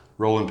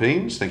Roland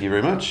Peens, thank you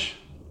very much.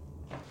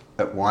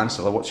 At Wine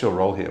Cellar, what's your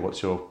role here?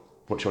 What's your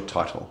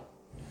title?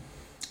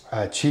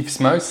 Chief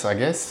Smos, I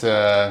guess.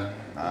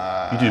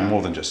 You do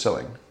more than just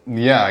selling.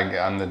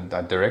 Yeah, I'm the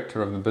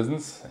director of the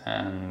business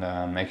and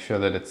make sure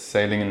that it's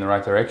sailing in the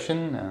right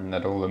direction and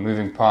that all the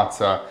moving parts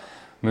are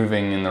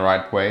moving in the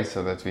right way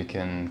so that we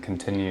can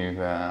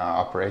continue our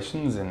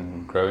operations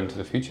and grow into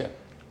the future.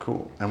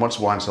 Cool. And what's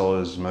Wine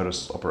Cellar's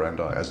modus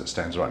operandi as it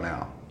stands right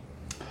now?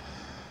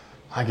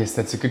 I guess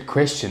that's a good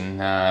question.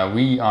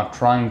 We are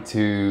trying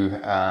to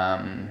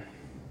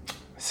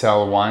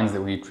sell wines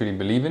that we truly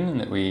believe in and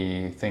that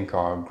we think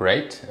are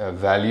great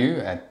value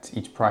at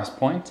each price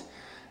point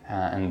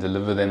and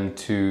deliver them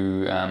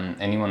to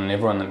anyone and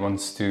everyone that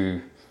wants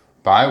to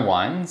buy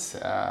wines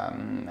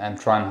and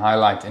try and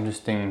highlight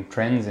interesting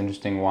trends,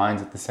 interesting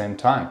wines at the same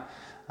time.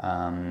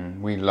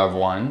 We love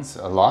wines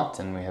a lot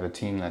and we have a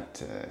team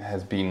that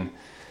has been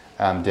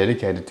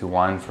dedicated to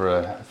wine for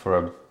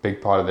a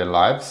big part of their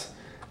lives.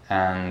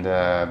 And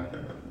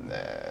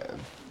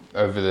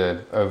over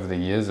the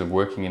years of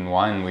working in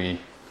wine, we've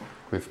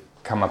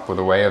come up with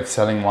a way of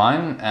selling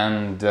wine,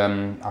 and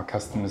our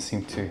customers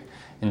seem to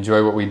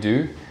enjoy what we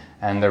do,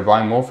 and they're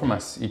buying more from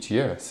us each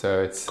year.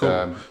 So it's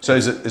cool. So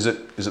is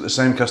it the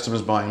same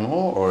customers buying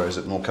more, or is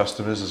it more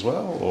customers as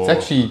well? Or? It's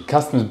actually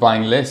customers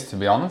buying less, to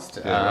be honest.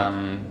 Yeah,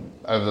 right.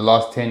 Over the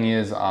last 10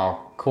 years, our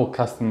core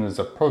customers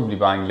are probably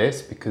buying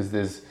less because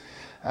there's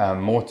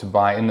more to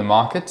buy in the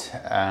market,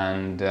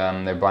 and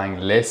they're buying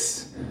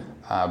less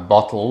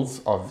bottles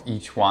of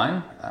each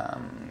wine.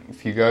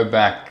 If you go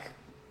back,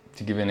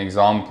 to give you an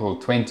example,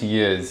 20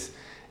 years,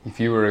 if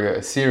you were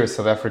a serious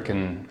South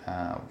African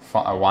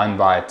wine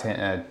buyer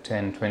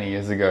 10, 20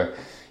 years ago,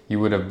 you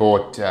would have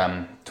bought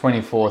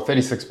 24,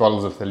 36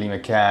 bottles of the Lima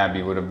Cab,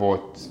 you would have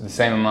bought the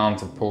same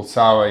amount of Paul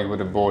Sour, you would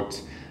have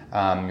bought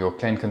your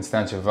Klein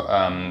Constantia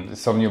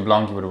Sauvignon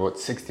Blanc, you would have bought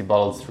 60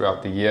 bottles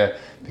throughout the year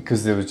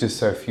because there was just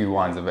so few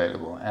wines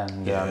available.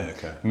 And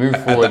move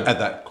forward at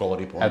that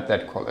quality point. At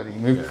that quality,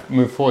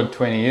 move forward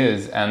 20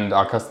 years, and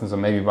our customers are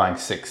maybe buying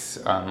 6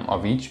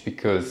 of each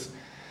because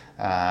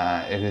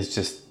it is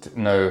just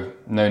no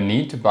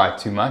need to buy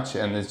too much,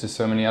 and there's just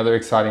so many other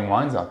exciting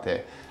wines out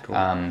there. Cool.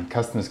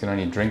 Customers can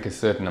only drink a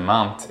certain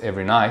amount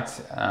every night,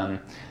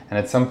 and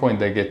at some point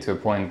they get to a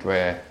point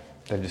where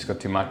they've just got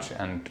too much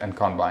and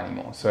can't buy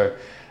anymore. So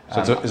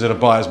is it a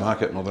buyer's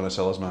market more than a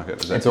seller's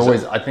market? I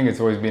think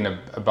it's always been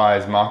a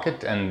buyer's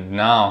market, and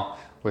now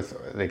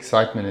with the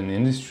excitement in the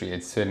industry,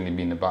 it's certainly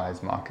been a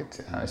buyer's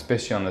market,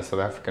 especially on the South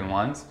African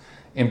wines.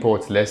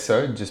 Imports less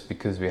so, just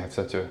because we have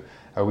such a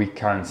weak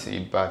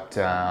currency. But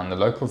on the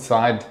local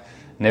side,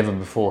 never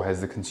before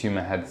has the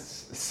consumer had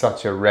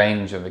such a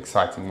range of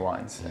exciting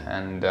wines,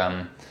 and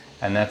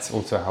that's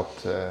also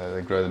helped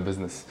grow the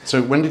business.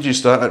 So when did you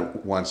start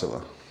at Wine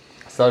Cellar?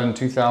 Started in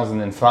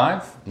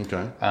 2005.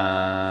 Okay.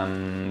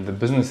 The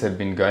business had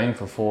been going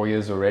for 4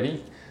 years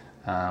already.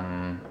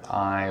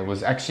 I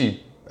was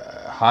actually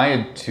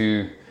hired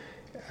to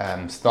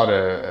start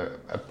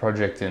a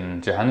project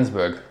in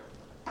Johannesburg,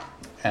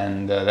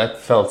 and that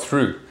fell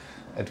through.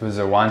 It was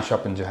a wine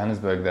shop in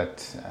Johannesburg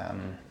that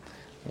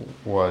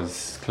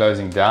was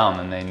closing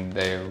down, and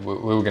we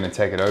were going to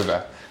take it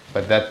over,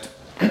 but that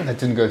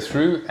didn't go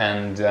through.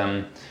 And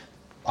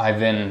I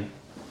then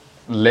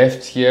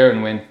left here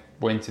and went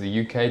to the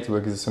UK to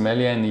work as a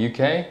sommelier in the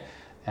UK,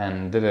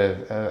 and did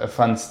a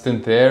fun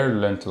stint there,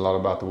 learned a lot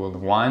about the world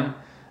of wine.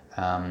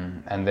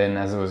 And then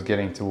as I was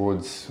getting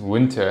towards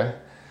winter,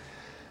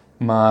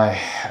 my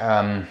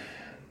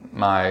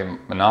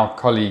now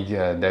colleague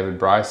David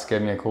Bryce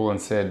gave me a call and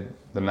said,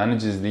 the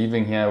manager's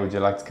leaving here, would you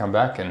like to come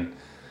back? And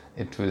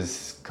it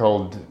was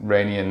cold,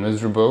 rainy and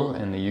miserable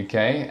in the UK,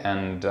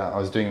 and I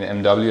was doing the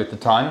MW at the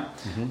time.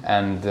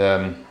 And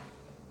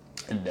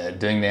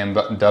doing the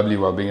MW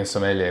while being a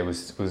sommelier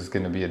was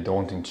going to be a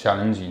daunting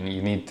challenge.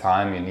 You need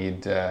time, you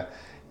need to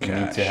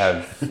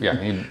have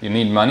you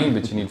need money,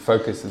 but you need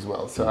focus as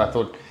well. So I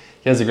thought,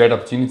 here's a great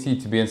opportunity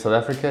to be in South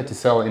Africa, to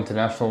sell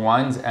international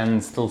wines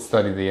and still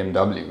study the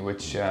MW,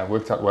 which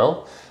worked out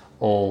well,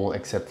 all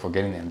except for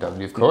getting the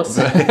MW, of course.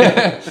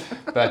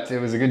 But it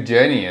was a good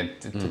journey.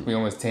 It took me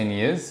almost 10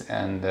 years,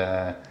 and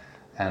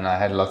I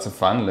had lots of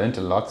fun, learned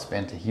a lot,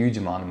 spent a huge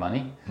amount of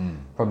money.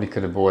 Probably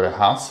could have bought a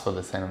house for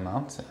the same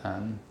amount,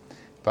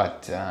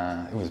 but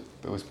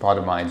it was part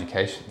of my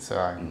education, so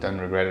I don't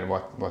regret it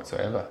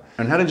whatsoever.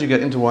 And how did you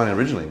get into wine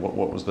originally? What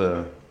was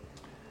was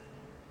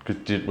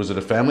it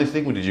a family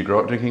thing? Or did you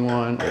grow up drinking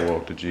wine, or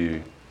did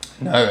you?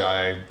 No,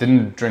 I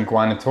didn't drink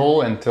wine at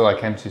all until I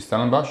came to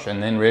Stellenbosch,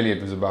 and then really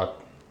it was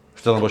about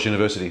Stellenbosch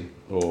University,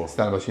 or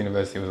Stellenbosch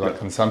University was like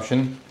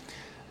consumption,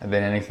 and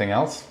then anything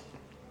else.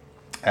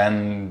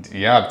 And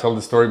yeah, I've told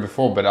the story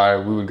before, but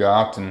we would go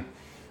out and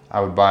I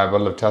would buy a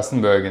bottle of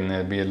Tassenberg, and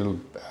there'd be a little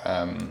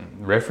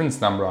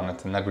reference number on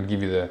it, and that would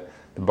give you the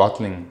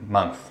bottling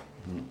month.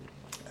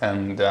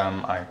 And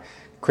I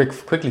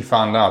quickly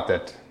found out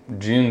that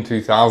June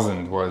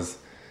 2000 was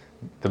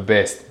the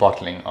best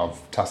bottling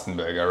of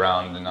Tassenberg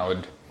around, and I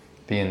would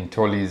be in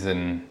Tollies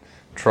in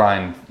try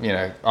and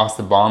ask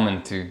the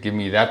barman to give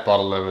me that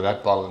bottle over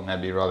that bottle, and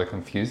they'd be rather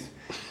confused.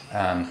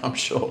 I'm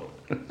sure.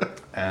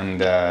 And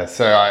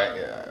so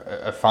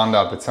I found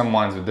out that some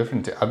wines were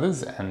different to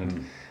others,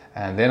 and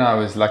then I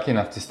was lucky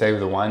enough to stay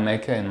with a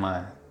winemaker in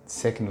my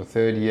second or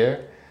third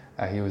year.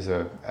 He was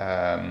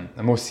a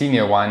more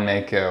senior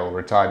winemaker or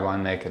retired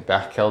winemaker at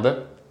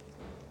Bergkelder,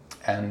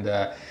 and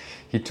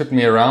he took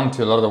me around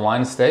to a lot of the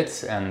wine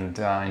estates, and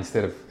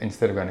instead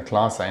of going to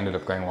class, I ended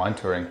up going wine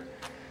touring.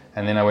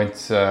 And then I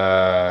went.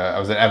 I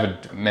was an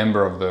avid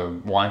member of the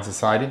Wine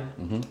Society,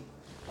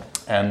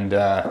 and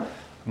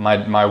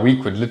my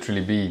week would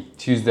literally be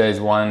Tuesdays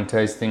wine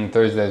tasting,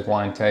 Thursdays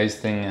wine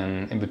tasting,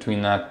 and in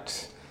between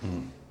that,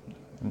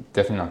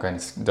 definitely not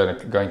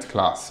going to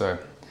class. So,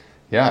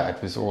 yeah,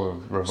 it was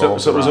all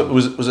revolved So around.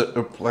 was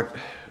it like?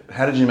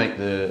 How did you make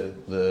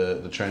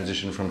the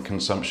transition from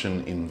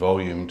consumption in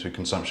volume to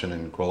consumption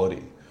in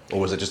quality,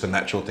 or was it just a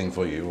natural thing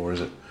for you, or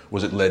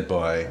was it led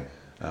by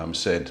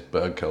said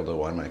Bergkelder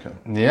winemaker?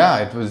 Yeah,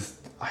 it was,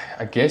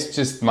 I guess,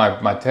 just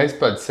my taste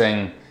buds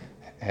saying,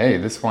 hey,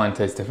 this wine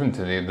tastes different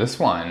to this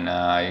wine.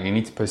 You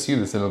need to pursue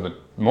this a little bit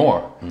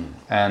more.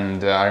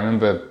 And I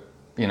remember,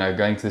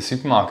 going to the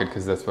supermarket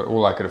because that's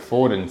all I could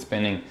afford, and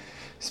spending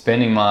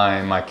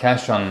my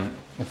cash on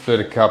a Fleur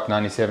de Cap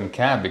 97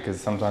 cab because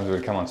sometimes it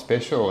would come on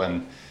special,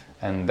 and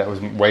that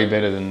was way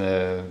better than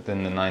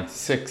the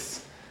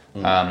 96.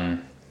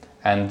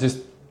 And just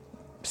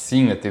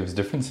seeing that there was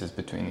differences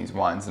between these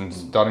wines and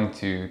starting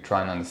to try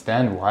and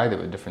understand why there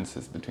were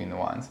differences between the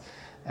wines,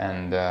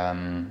 and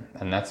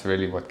that's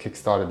really what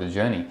kickstarted the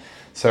journey.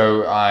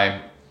 So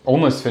I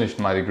almost finished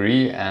my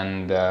degree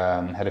and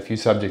had a few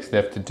subjects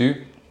left to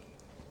do,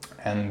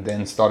 and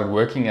then started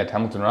working at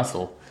Hamilton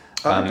Russell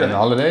in the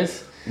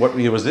holidays. What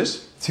year was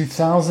this?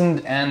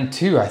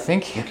 2002, I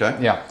think. Okay.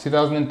 Yeah,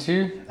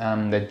 2002.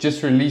 They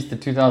just released the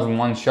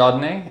 2001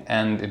 Chardonnay,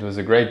 and it was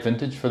a great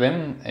vintage for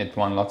them. It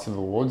won lots of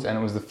awards, and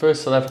it was the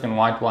first South African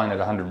white wine at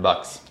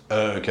 $100.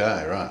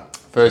 Okay, right.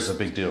 First, that's a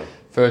big deal.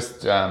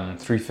 First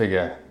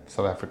three-figure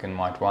South African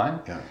white wine.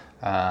 Yeah.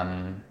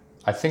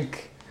 I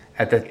think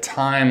at that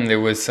time there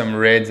was some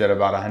reds at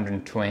about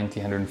 120,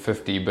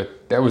 150,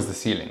 but that was the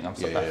ceiling of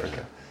South Africa.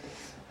 Yeah.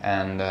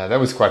 And that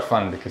was quite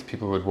fun because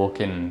people would walk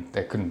in,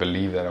 they couldn't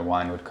believe that a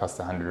wine would cost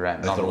 100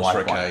 rand. They thought it was for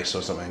a case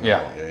or something.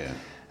 Yeah.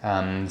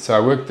 So I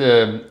worked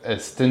a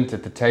stint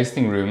at the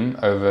tasting room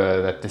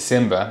over that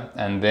December,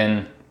 and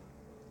then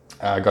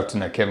I got to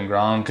know Kevin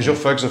Grant. Because your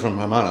folks are from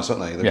Hermanus,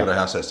 aren't they? They've got a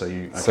house there, so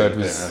you... Okay, so it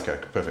was... okay,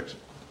 perfect.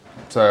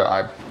 So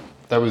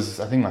that was,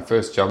 I think, my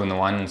first job in the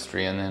wine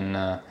industry, and then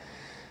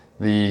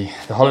the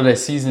holiday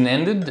season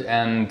ended,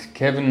 and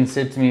Kevin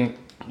said to me,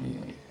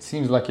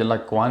 seems like you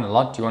like wine a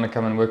lot. Do you want to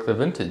come and work the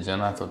vintage?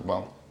 And I thought,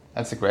 well,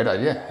 that's a great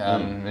idea.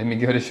 Let me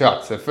give it a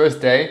shot. So first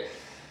day,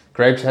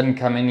 grapes hadn't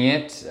come in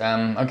yet.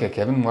 Okay,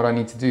 Kevin, what do I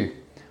need to do?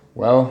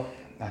 Well,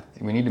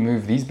 we need to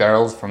move these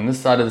barrels from this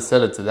side of the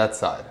cellar to that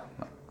side.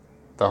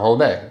 The whole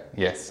day?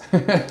 Yes.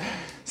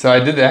 So I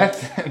did that.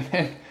 And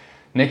then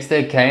next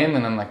day came,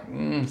 and I'm like,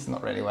 it's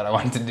not really what I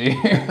want to do.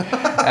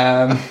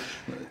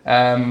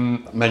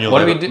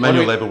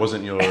 Manual labor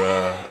wasn't your...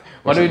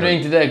 What are we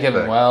doing today,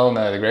 Kevin? Well,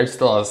 no, the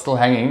grapes are still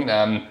hanging.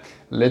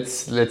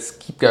 Let's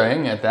keep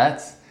going at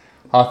that.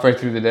 Halfway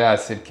through the day, I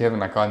said,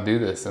 Kevin, I can't do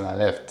this, and I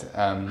left.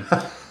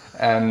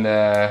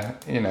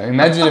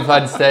 Imagine if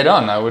I'd stayed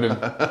on, I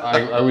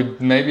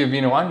would maybe have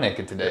been a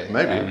winemaker today.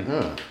 Maybe.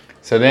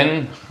 So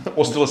then,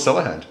 or still a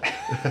cellar hand.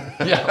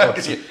 Yeah,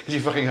 because you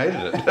fucking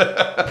hated it.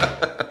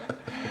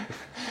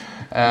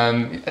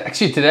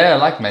 Actually, today I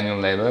like manual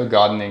labor,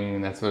 gardening,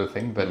 and that sort of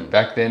thing. But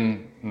back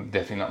then,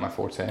 definitely not my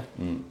forte.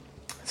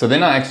 So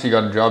then I actually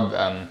got a job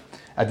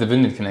at the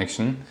Vineyard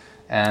Connection,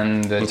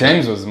 and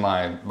James was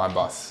my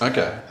boss.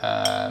 Okay.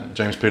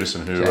 James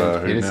Peterson, who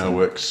now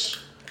works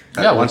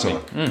at with Wine me.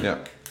 Cellar. Yeah.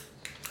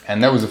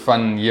 And that was a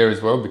fun year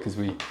as well because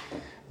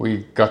we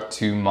got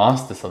to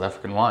master South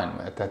African wine.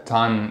 At that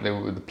time,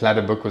 the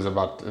Platter book was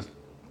about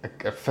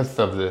a fifth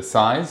of the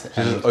size.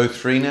 So is it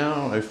 03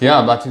 now? 04?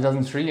 Yeah, about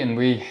 2003, and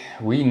we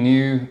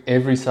knew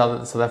every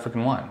South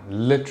African wine.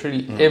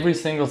 Literally every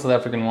single South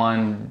African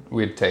wine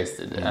we had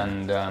tasted,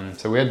 and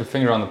so we had the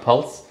finger on the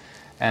pulse.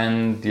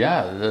 And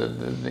yeah,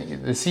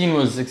 the scene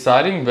was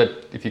exciting,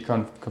 but if you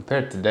compare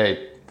it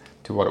today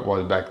to what it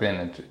was back then,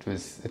 it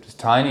was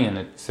tiny, and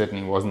it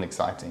certainly wasn't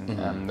exciting.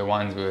 The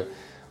wines were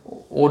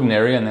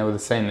ordinary, and they were the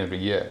same every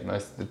year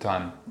most of the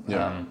time.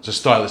 Yeah. So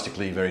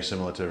stylistically very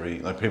similar to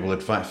people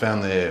had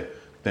found their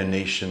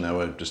niche, and they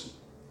were just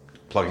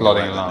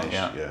plodding along. Niche.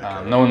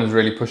 Yeah. No one was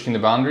really pushing the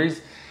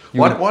boundaries.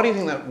 Why do you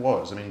think that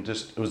was? I mean,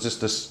 was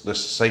just the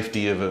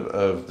safety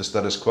of the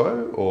status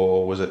quo,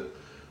 or was it?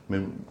 I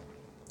mean,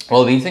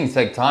 well, these things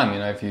take time.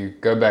 If you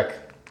go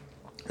back,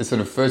 the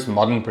sort of first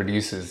modern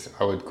producers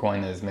I would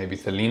coin as maybe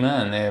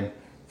Thelema, and their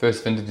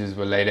first vintages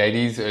were late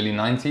 80s, early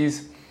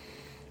 90s.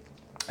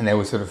 And they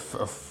were sort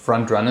of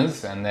front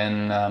runners, and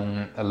then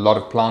a lot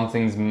of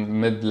plantings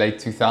mid-late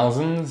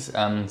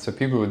 2000s. So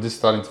people were just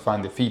starting to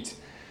find their feet.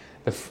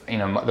 The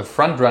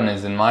front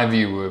runners, in my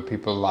view, were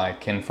people like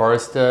Ken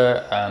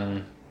Forrester,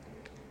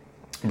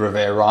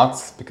 Brevet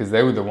Rats, because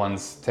they were the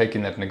ones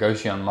taking that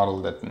Negociant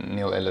model that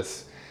Neil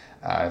Ellis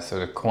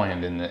sort of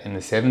coined in the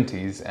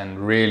 70s and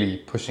really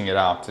pushing it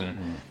out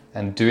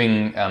and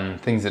doing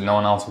things that no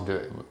one else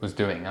was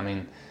doing. I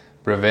mean,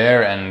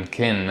 Brevet and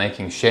Ken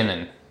making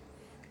Chenin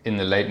in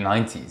the late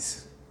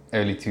 90s,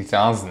 early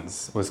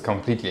 2000s was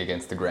completely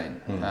against the grain.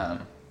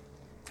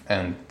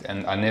 And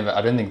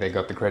I don't think they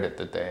got the credit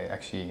that they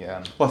actually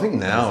Well, I think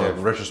now,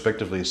 deserve.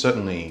 retrospectively,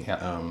 certainly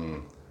Yeah.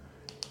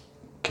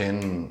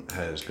 Ken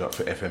has got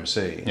for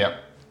FMC.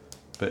 Yep.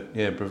 But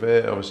yeah,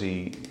 Brevet,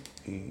 obviously,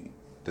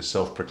 the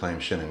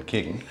self-proclaimed Chenin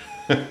King,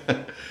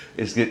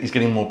 he's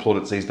getting more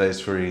plaudits these days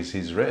for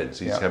his reds,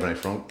 his Cabernet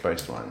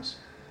Franc-based wines.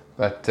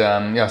 But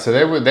so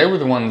they were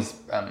the ones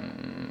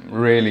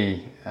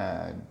really.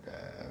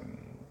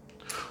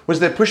 Was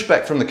there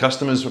pushback from the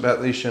customers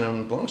about these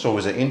Chenin Blancs, or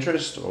was there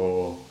interest,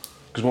 or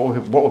because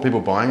what were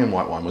people buying in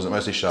white wine? Was it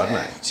mostly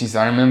Chardonnay? Jeez,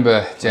 I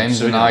remember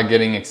James and I Sauvignon.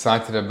 getting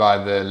excited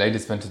about the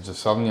latest vintage of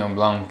Sauvignon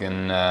Blanc,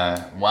 and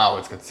wow,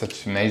 it's got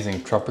such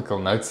amazing tropical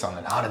notes on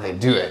it. How do they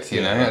do it?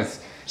 You know, it's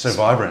So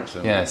vibrant.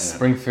 And,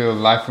 Springfield,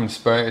 Life from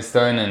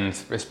Stone, and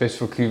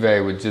Special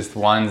Cuvée were just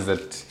wines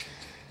that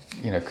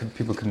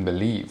people couldn't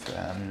believe,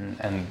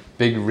 and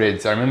big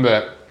reds. I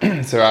remember,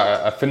 so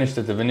I finished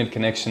at the Vineyard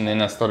Connection,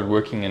 then I started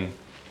working in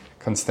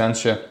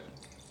Constantia,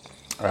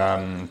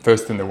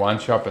 first in the wine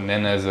shop, and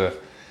then as a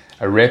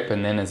rep,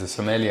 and then as a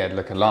sommelier at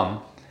Le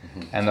Calam.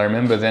 And I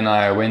remember then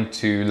I went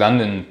to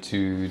London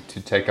to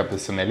take up the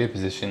sommelier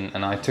position,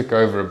 and I took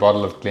over a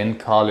bottle of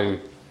Glencarlo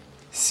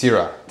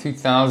Syrah,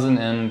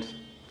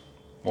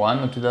 2001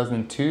 or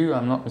 2002,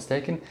 I'm not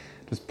mistaken.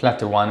 It was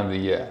Platter Wine of the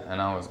Year,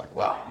 and I was like,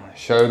 wow, I'm going to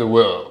show the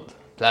world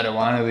Platter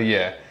Wine of the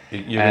Year.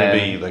 You're going to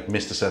be like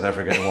Mr. South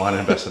African wine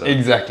ambassador.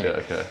 Exactly. Yeah,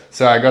 okay.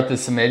 So I got the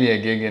sommelier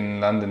gig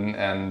in London,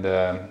 and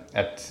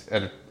at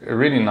a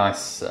really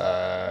nice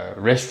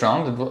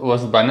restaurant. It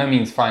was by no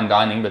means fine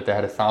dining, but they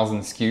had 1,000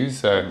 SKUs,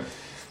 so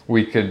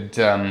we could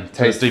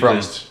taste deep from.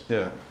 list.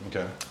 Yeah.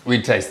 Okay.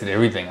 We tasted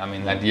everything. I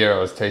mean, that year I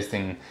was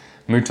tasting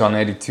Mouton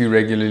 82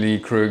 regularly,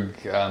 Krug.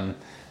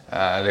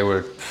 There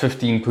were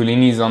 15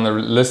 Pulinis on the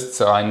list,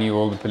 so I knew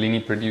all the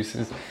Pulini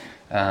producers.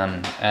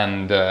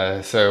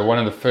 So one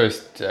of the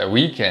first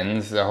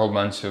weekends, a whole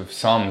bunch of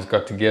Psalms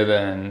got together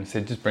and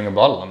said, just bring a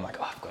bottle. I'm like,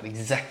 oh, I've got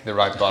exactly the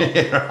right bottle.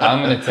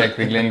 I'm going to take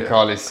the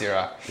Glencarlo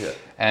Syrah. Yeah.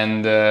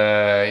 And,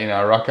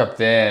 I rock up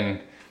there, and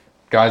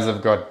guys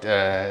have got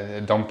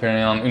Dom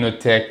Perignon,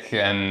 Unotec,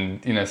 and,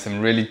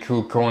 some really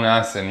cool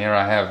Cornas, and here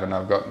I have, and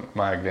I've got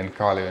my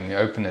Glencarlo, and you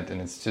open it, and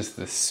it's just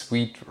this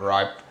sweet,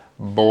 ripe,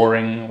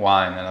 boring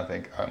wine, and I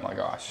think, oh my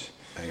gosh.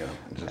 Hang on.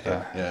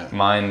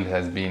 Mind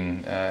has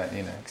been,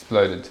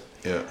 exploded.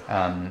 Yeah.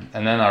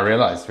 And then I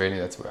realized really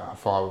that's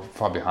how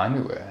far behind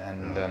we were.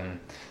 And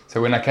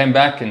so when I came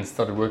back and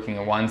started working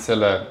a wine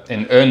cellar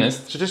in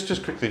earnest. So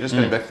just quickly,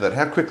 getting back to that,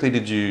 how quickly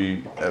did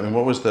you? I mean,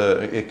 what was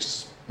the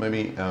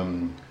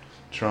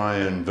try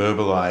and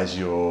verbalize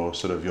your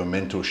sort of your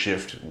mental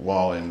shift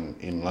while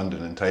in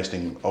London and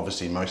tasting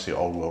obviously mostly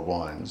old world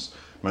wines,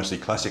 mostly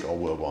classic old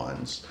world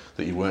wines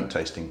that you weren't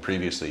tasting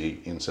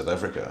previously in South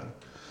Africa.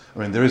 I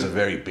mean, there is a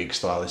very big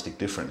stylistic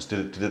difference.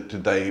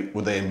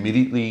 Were they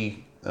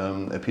immediately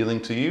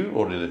appealing to you,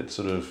 or did it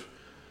take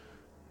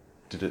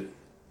a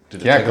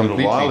little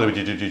completely. while? Or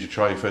did you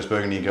try your first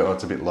Burgundy and go, oh,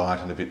 it's a bit light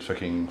and a bit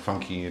fucking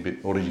funky,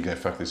 or did you go,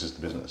 fuck, this is the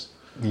business?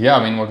 Yeah,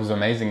 I mean, what was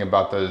amazing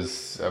about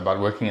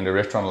working in a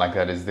restaurant like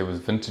that is there was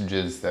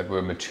vintages that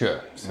were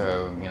mature.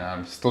 So,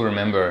 I still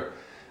remember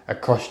a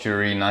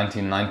Costurie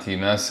 1990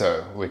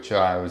 Merceau, which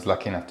I was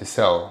lucky enough to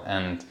sell,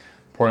 and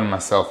pouring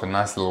myself a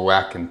nice little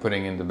whack and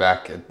putting in the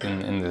back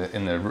in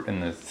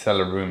the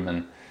cellar room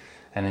and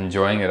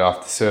enjoying it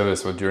after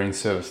service or during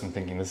service and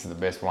thinking this is the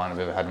best wine I've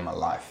ever had in my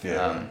life.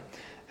 Yeah.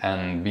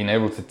 And being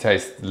able to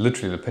taste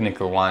literally the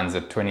pinnacle wines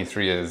at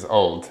 23 years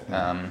old.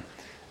 So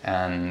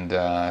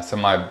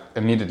my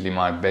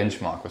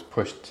benchmark was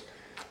pushed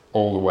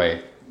all the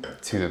way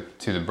to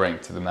the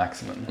brink, to the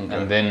maximum. Okay.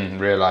 And then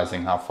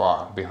realizing how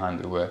far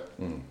behind we were.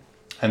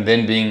 And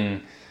then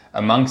being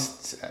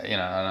amongst,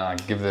 and I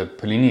give the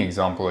Pulini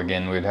example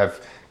again, we'd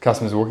have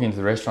customers walking into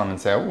the restaurant and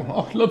say,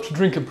 oh, I'd love to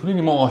drink a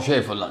Pulini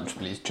Montrachet for lunch,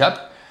 please,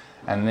 chap.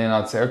 And then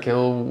I'd say, okay,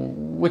 well,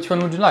 which one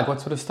would you like?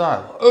 What sort of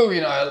style? Oh,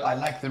 I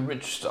like the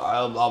rich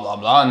style, blah, blah,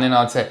 blah. And then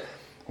I'd say,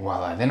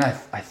 well, then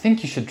I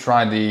think you should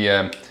try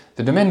the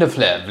Domaine de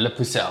Flèvre, Le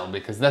Pucelle,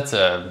 because that's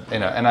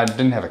and I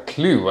didn't have a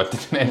clue what the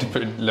Domaine de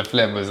Le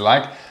Flèvre was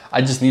like.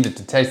 I just needed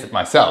to taste it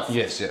myself.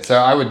 Yes. So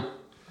I would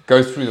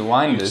go through the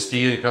wine list.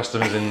 Steer your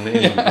customers in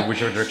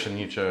whichever direction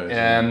you chose.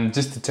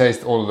 Just to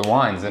taste all of the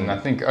wines. And I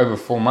think over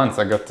 4 months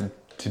I got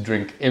to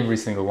drink every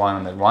single wine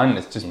on that wine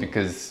list just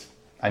because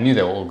I knew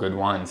they were all good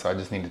wines, so I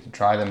just needed to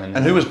try them. And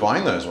who was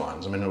buying those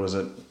wines? I mean, was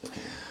it?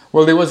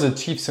 Well, there was a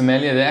chief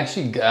sommelier. They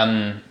actually,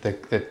 at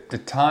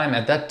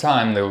that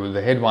time,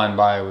 the head wine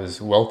buyer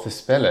was Walter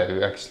Speller,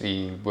 who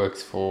actually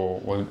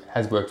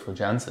has worked for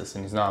Jancis,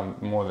 and he's now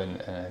more than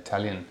an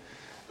Italian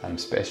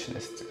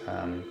specialist.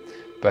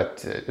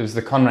 but it was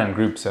the Conran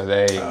Group, so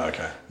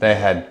Okay. they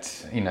had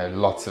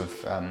lots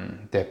of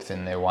depth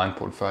in their wine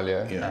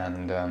portfolio, Yeah.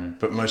 and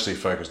But mostly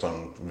focused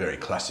on very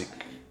classic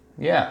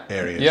yeah,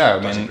 areas. yeah.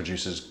 Classic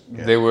producers.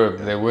 Yeah.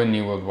 There were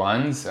New World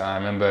wines. I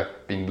remember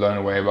being blown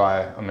away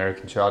by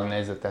American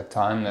Chardonnays at that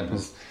time. That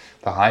was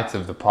the height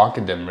of the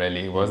Parkerdom,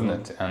 really, wasn't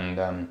it? And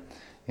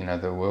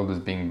the world was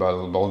being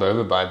bowled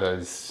over by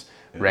those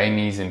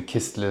Rainies and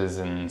Kistlers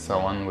and so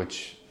on,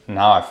 which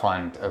now I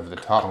find over the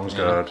top.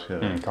 Kongsgaard,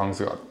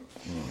 Kongsgaard.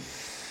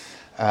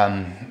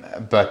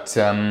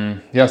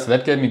 So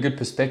that gave me good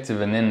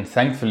perspective, and then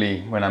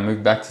thankfully when I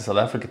moved back to South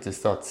Africa to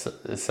start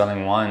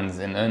selling wines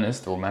in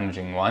earnest, or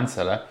managing wine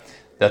cellar,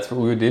 that's what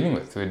we were dealing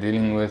with. We were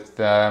dealing with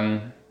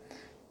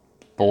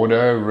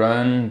Bordeaux,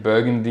 Rhone,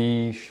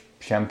 Burgundy,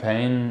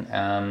 Champagne,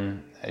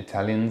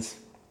 Italians.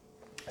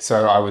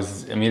 So I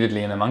was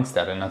immediately in amongst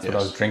that, and that's what I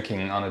was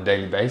drinking on a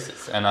daily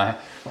basis. And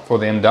for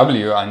the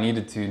MW, I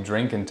needed to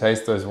drink and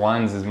taste those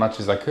wines as much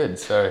as I could.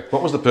 So,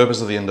 what was the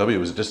purpose of the MW?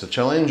 Was it just a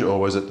challenge,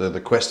 or was it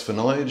the quest for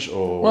knowledge?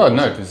 Or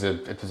it was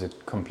a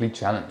complete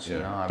challenge.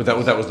 Yeah. But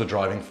that was the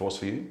driving force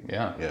for you.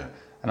 Yeah. Yeah.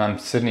 And I'm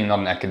certainly not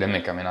an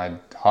academic. I mean, I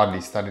hardly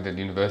studied at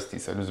university,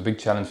 so it was a big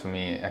challenge for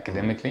me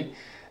academically.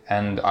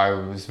 And I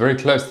was very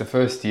close the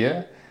first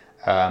year,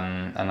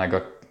 and I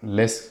got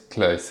less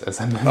close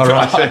as I moved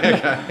on. Okay.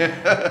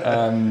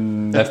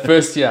 That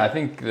first year, I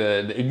think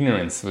the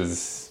ignorance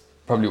was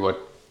probably what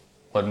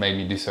made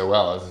me do so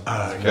well.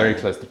 I was very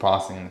close to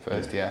passing in the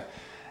first year,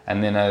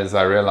 and then as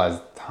I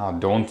realized how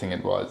daunting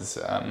it was,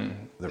 it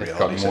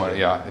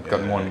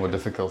got more and more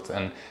difficult.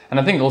 And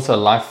I think also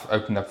life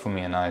opened up for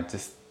me, and I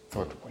just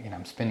thought,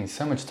 I'm spending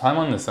so much time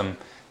on this.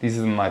 These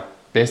are my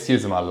best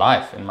years of my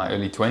life in my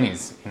early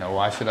 20s.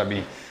 Why should I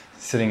be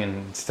sitting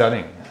and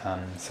studying?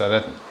 So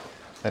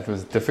that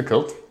was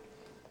difficult.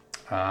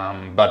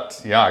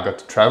 But I got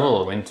to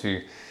travel. I went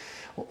to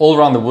all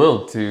around the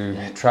world to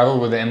travel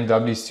with the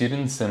MW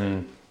students,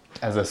 and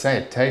as I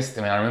say, taste.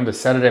 I remember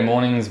Saturday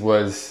mornings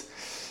was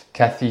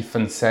Kathy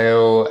Van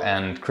Sale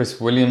and Chris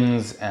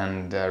Williams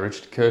and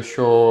Richard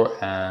Kershaw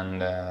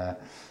and a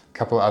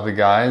couple other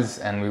guys,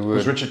 and we were.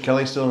 Was Richard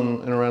Kelly still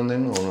in around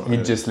then, or not?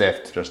 He'd just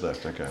left. Just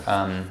left. Okay.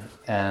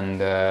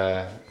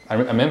 I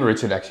remember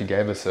Richard actually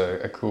gave us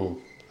a cool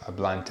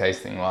blind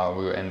tasting while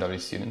we were MW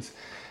students.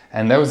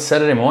 And that was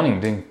Saturday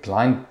morning doing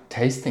blind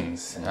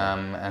tastings,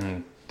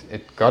 and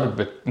it got a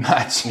bit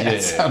much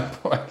at some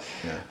point.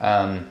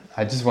 Yeah.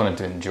 I just wanted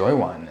to enjoy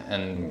wine,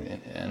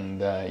 and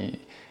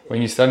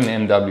when you study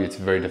in MW, it's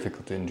very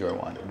difficult to enjoy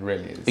wine. It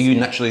really is. Are you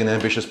naturally an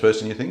ambitious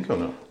person, you think, or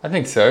not? I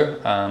think so.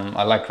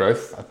 I like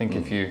growth. I think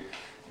if you're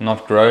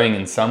not growing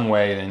in some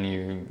way, then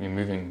you're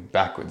moving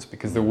backwards,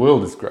 because the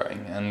world is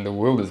growing and the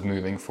world is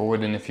moving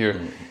forward. And if you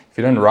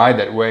don't ride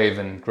that wave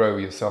and grow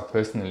yourself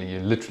personally, you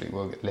literally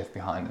will get left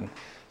behind. And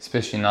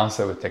especially now,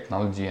 so with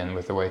technology and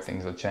with the way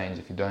things will change,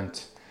 if you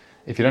don't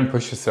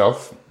push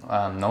yourself,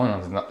 no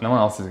one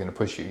else is going to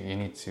push you. You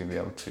need to be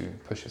able to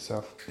push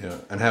yourself. Yeah.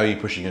 And how are you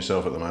pushing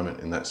yourself at the moment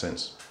in that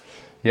sense?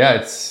 Yeah,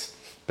 it's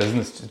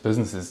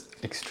business is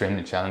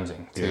extremely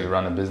challenging to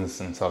run a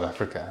business in South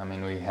Africa.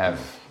 We have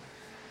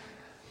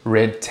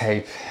red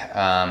tape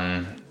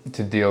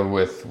to deal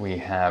with. We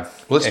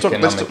have let's talk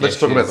about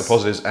the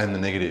positives and the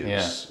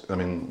negatives. Yeah.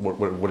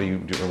 What do you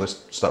do?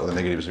 Let's start with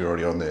the negatives. We're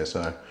already on there.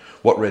 So,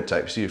 what red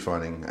tapes are you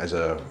finding is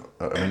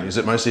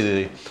it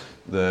mostly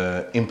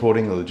the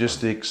importing, the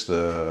logistics,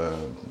 the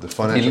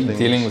financial things?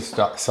 Dealing with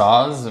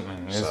SARS.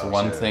 There's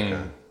one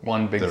thing,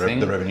 one big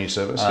thing. The revenue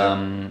service.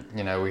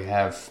 We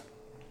have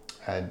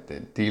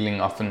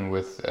dealing often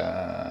with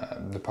the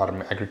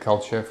Department of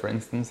Agriculture, for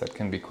instance. That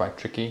can be quite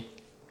tricky.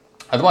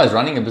 Otherwise,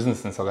 running a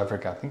business in South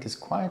Africa, I think, is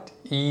quite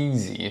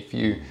easy. If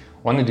you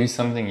want to do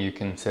something, you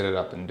can set it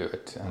up and do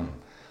it.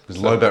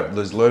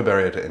 There's low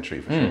barrier to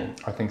entry, for sure.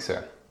 I think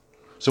so.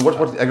 So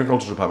what the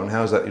agriculture department,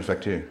 how does that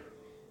affect you?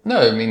 No,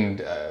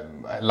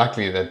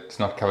 luckily that's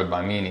not covered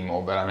by me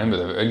anymore, but I remember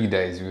the early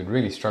days we would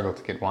really struggle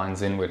to get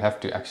wines in. We'd have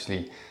to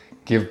actually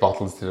give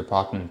bottles to the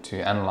department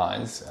to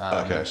analyze.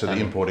 The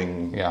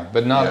importing... Yeah,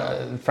 but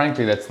now,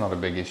 frankly, that's not a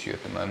big issue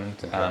at the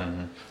moment.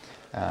 Okay.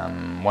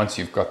 Once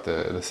you've got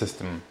the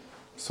system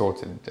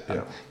sorted.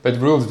 But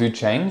rules do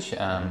change.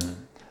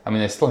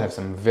 They still have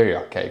some very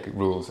archaic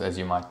rules, as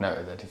you might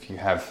know, that if you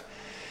have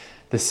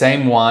the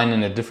same wine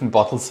in a different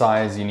bottle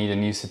size, you need a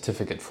new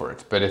certificate for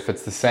it. But if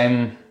it's the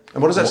same...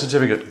 And what is that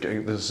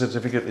certificate? The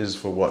certificate is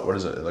for what? What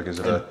is it?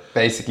 It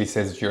basically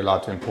says that you're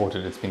allowed to import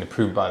it. It's been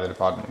approved by the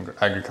Department of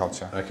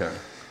Agriculture. Okay.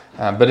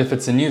 But if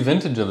it's a new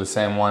vintage of the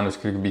same wine, which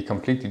could be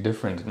completely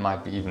different, it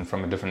might be even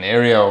from a different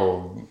area,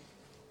 or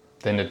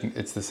then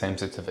it's the same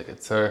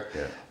certificate. So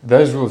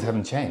those rules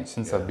haven't changed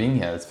since I've been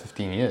here. It's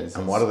 15 years.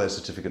 And why do those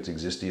certificates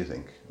exist, do you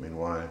think?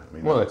 Why?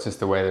 Well, it's just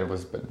the way that it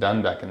was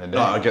done back in the day.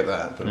 No, I get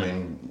that. But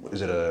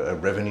is it a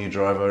revenue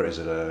driver? Is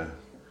it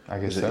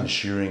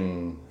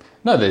ensuring...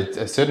 No,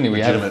 certainly we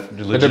have.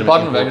 The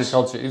Department of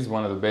Agriculture is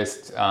one of the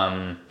best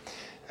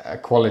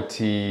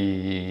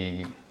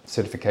quality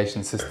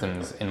certification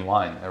systems in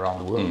wine around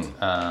the world.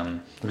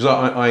 Because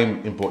I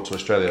import to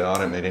Australia, I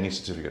don't need any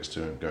certificates to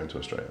go into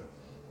Australia.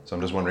 So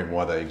I'm just wondering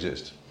why they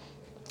exist.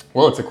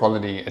 Well, it's a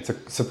quality.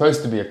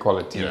 Supposed to be a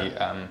quality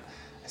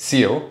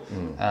seal,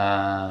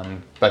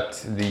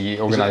 but the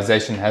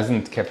organisation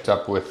hasn't kept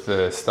up with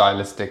the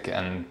stylistic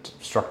and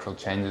structural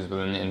changes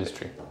within the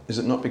industry. Is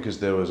it not because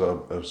there was a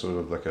sort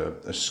of like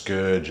a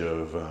scourge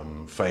of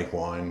fake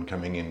wine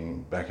coming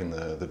in back in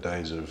the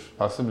days of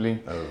possibly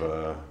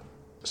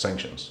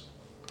sanctions?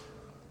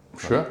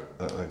 Sure,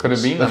 could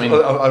have been.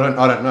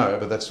 I don't know,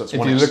 but that's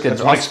one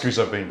excuse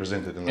I've been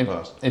presented in the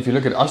past. If you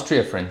look at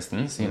Austria, for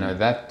instance, you know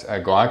that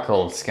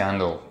Glycol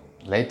scandal,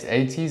 late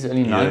 80s,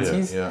 early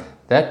 90s,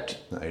 that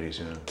the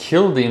 80s,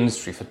 killed the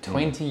industry for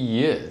 20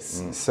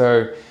 years.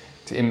 So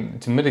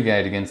to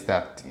mitigate against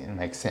that, it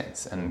makes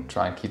sense and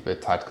try and keep a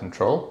tight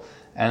control.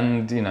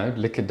 And you know,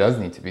 liquor does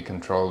need to be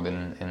controlled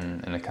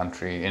in a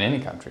country, in any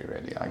country,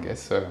 really, I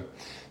guess. So.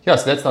 Yeah,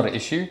 so that's not an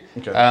issue.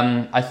 Okay.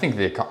 I think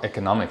the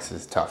economics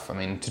is tough. I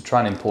mean, to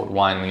try and import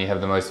wine when you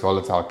have the most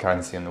volatile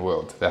currency in the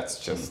world,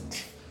 that's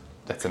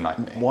a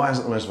nightmare. Why is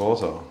it the most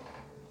volatile?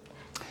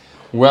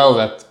 Well,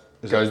 that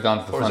goes down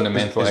to the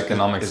fundamental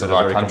economics of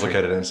our country. Is it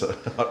a very complicated answer?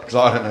 Because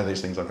I don't know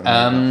these things.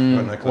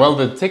 Well,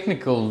 the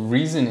technical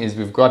reason is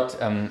we've got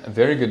a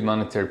very good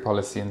monetary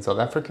policy in South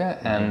Africa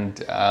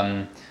and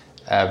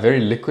a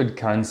very liquid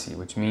currency,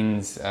 which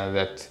means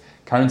that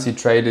currency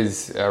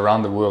traders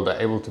around the world are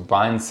able to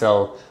buy and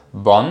sell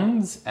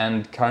bonds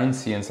and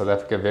currency in South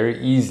Africa very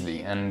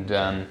easily. And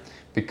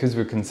because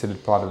we're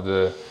considered part of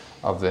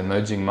the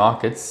emerging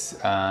markets,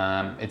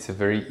 it's a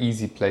very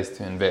easy place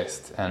to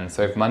invest. And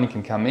so if money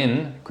can come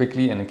in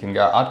quickly and it can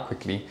go out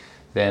quickly,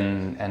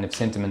 then and if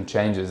sentiment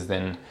changes,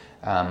 then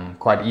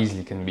quite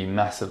easily can be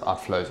massive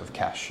outflows of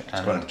cash.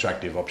 It's quite an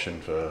attractive option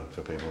for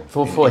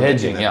people. For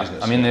hedging,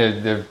 business, I mean,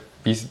 there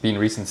been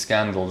recent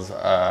scandals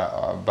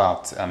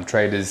about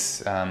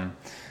traders, I'm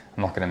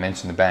not going to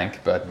mention the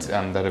bank, but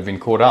that have been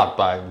caught out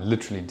by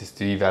literally just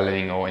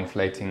devaluing or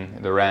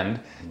inflating the rand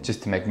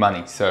just to make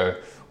money. So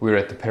we're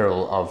at the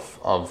peril of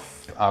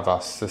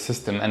our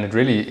system, and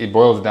it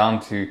boils down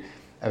to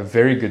a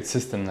very good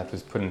system that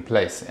was put in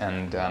place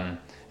and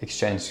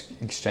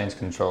exchange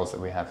controls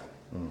that we have.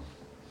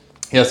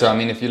 Yeah, so I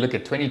mean, if you look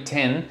at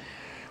 2010,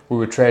 we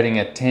were trading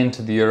at 10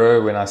 to the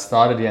euro. When I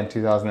started here in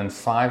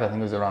 2005, I think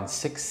it was around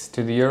 6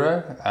 to the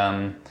euro.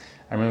 I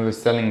remember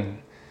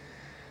selling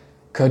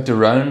Côte de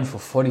Rhône for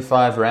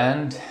 45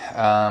 Rand.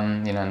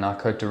 Now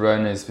Côte de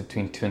Rhône is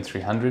between 200 and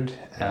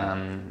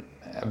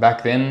 300.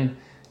 Back then,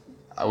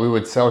 we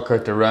would sell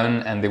Côte de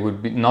Rhône and there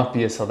would not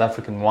be a South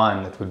African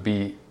wine that would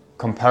be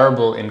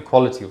comparable in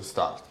quality or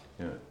style.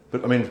 Yeah,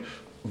 but I mean,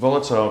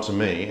 volatile to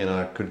me, and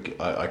I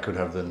could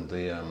have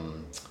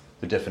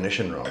the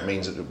definition wrong,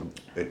 means that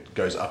it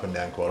goes up and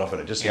down quite often.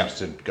 It just seems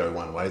to go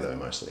one way though,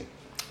 mostly.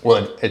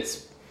 Well,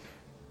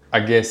 I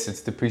guess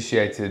it's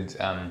depreciated.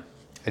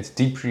 It's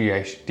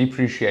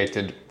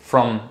depreciated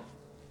from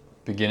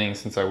beginning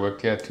since I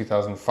worked here,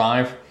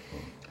 2005,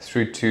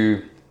 through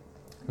to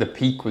the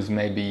peak was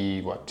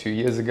maybe 2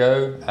 years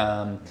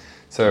ago.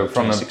 So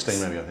from 16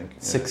 maybe, I think.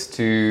 6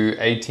 to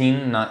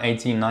 18,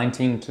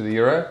 19 to the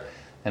euro,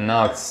 and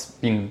now it's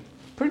been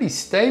pretty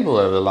stable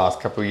over the last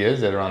couple of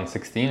years at around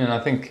 16, and I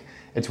think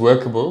it's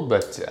workable,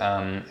 but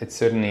it's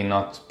certainly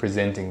not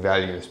presenting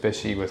value,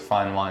 especially with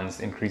fine wines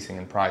increasing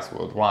in price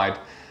worldwide.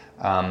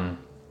 And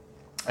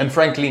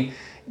frankly,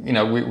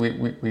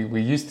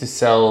 we used to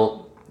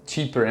sell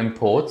cheaper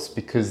imports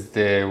because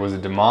there was a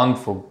demand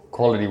for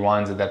quality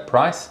wines at that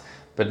price,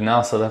 but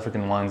now South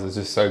African wines are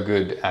just so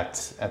good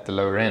at the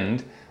lower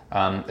end,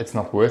 it's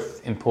not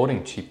worth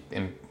importing cheap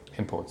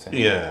imports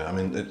anymore. Yeah, I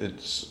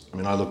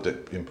mean, I looked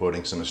at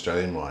importing some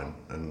Australian wine,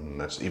 and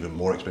that's even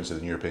more expensive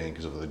than European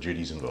because of the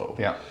duties involved.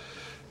 Yeah.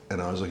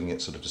 And I was looking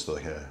at sort of just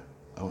like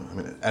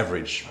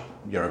average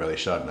Yarra Valley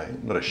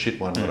Chardonnay, not a shit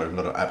one, not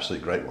an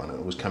absolute great one.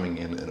 It was coming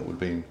in, and it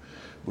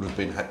would have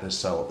been had to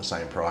sell at the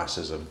same price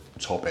as a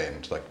top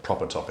end, like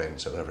proper top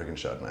end South African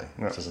Chardonnay.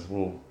 Yeah. So I said,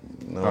 well,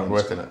 no not one's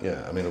worth gonna.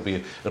 Yeah, I mean,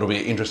 it'll be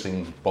an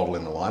interesting bottle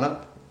in the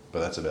lineup. But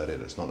that's about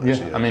it. It's not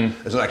actually.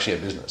 It's not actually a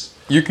business.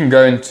 You can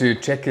go into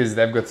Checkers.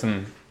 They've got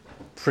some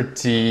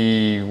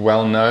pretty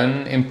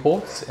well-known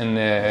imports in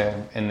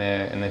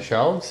their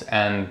shelves,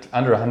 and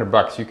under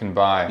 $100 you can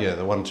buy. Yeah,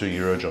 the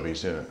 €1-2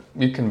 jobbies. Yeah.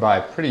 You can buy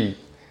pretty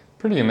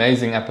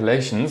amazing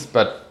appellations,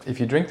 but if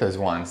you drink those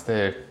wines,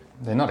 they're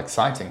not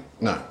exciting.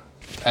 No.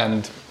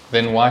 And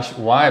then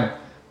why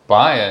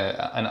buy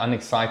an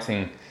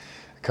unexciting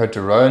Côte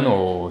de Rhône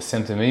or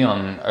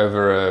Saint-Emilion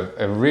over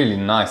a really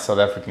nice South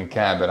African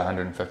cab at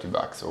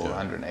 $150 or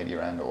 180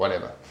 Rand or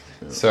whatever.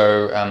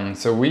 Yeah.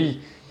 So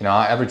we,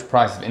 our average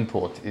price of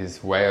import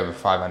is way over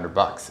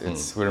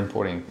 $500. We're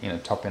importing,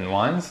 top end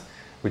wines,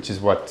 which is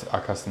what our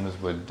customers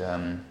would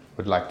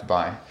like to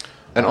buy.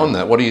 And on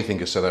that, what do you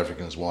think of South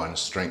Africans' wine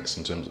strengths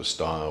in terms of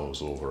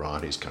styles or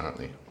varieties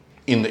currently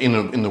in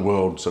the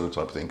world sort of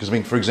type of thing? Because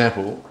for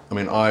example,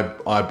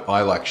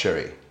 I like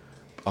sherry.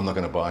 I'm not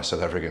going to buy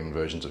South African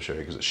versions of sherry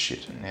because it's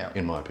shit,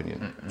 in my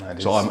opinion.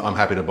 It So is. I'm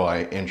happy to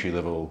buy entry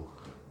level,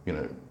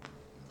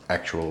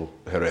 actual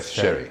Jerez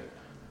sherry.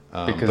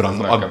 Because But there's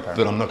no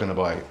comparison. I'm not going to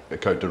buy a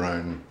Côte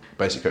d'Aron,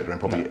 basic Côte d'Aron,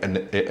 probably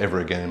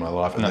ever again in my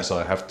life, unless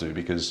I have to,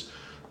 because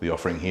the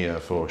offering here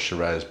for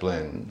Shiraz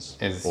blends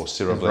or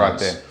Syrah is blends right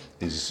there.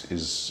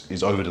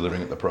 is over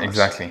delivering at the price.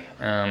 Exactly.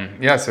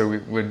 So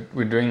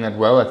we're doing that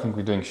well. I think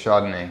we're doing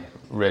Chardonnay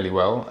really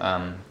well.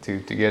 To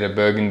get a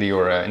Burgundy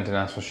or an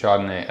international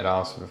Chardonnay at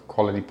our sort of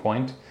quality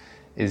point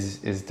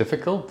is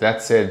difficult.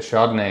 That said,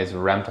 Chardonnay is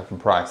ramped up in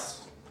price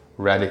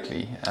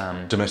radically.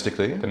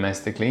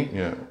 Domestically?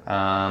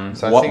 Yeah.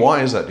 So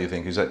Why is that, do you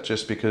think? Is that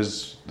just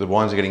because the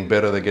wines are getting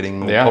better, they're getting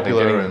more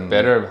popular? They're getting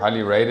better,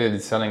 highly rated,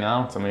 it's selling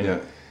out. I mean,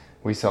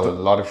 we sell a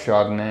lot of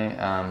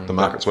Chardonnay. The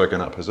market's woken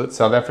up, has it?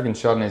 South African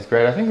Chardonnay is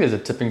great. I think there's a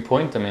tipping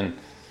point. I mean,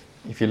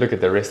 if you look at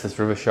the Restless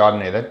River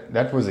Chardonnay,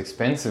 that was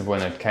expensive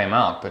when it came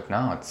out, but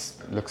now it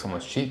looks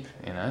almost cheap.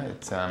 It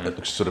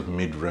looks sort of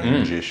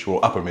mid-range-ish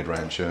or upper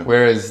mid-range. Yeah.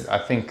 Whereas I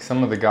think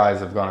some of the guys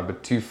have gone a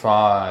bit too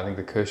far. I think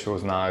the Kershaw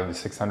is now over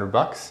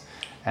 $600,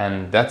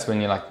 and that's when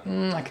you're like,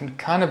 I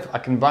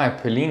can buy a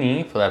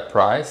Pellini for that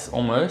price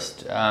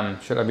almost.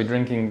 Should I be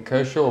drinking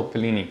Kershaw or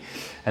Pellini?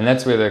 And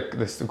that's where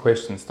the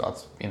question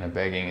starts,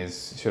 begging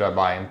is, should I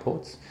buy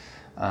imports?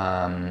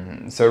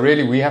 So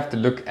really, we have to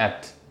look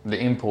at the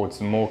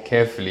imports more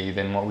carefully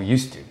than what we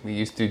used to. We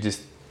used to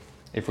just,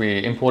 if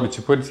we imported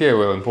Chaputia,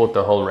 we'll import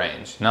the whole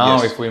range.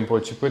 Now, if we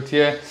import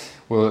Chaputia,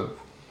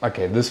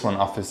 this one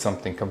offers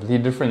something completely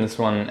different. This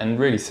one, and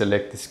really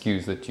select the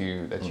SKUs that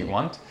you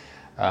want,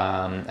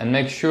 and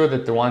make sure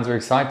that the wines are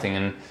exciting.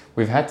 And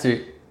we've had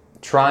to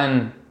try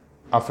and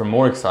offer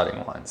more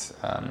exciting wines.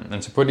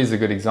 And Chaputia is a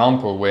good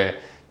example where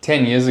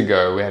 10 years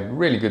ago we had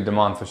really good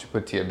demand for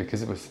Chaputia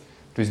because it was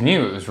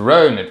new, it was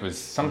Rhone, it was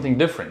something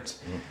different.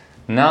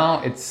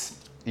 Now it's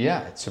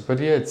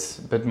Chaputia, it's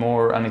a bit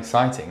more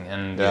unexciting,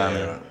 and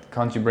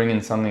can't you bring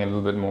in something a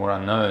little bit more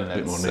unknown,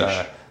 that's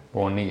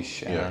more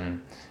niche?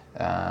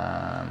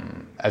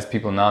 As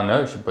people now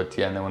know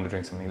Chaputia and they want to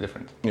drink something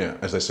different. Yeah,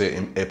 as they see it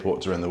in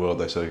airports around the world,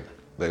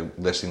 they're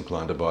less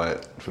inclined to buy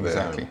it for their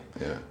home.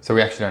 Yeah. So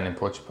we actually don't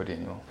import Chaputia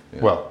anymore.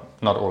 Yeah. Well,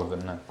 not all of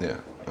them, no. Yeah,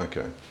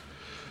 okay.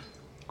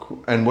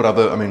 Cool. And what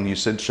other, you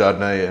said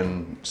Chardonnay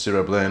and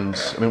Syrah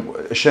blends.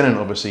 Chenin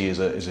obviously is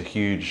a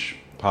huge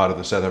part of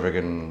the South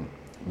African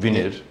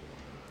vineyard.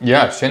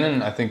 Yeah,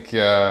 Chenin, I think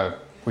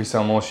we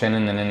sell more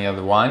Chenin than any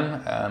other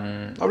wine.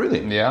 Oh, really?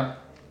 Yeah,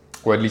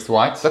 or at least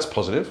whites. That's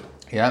positive.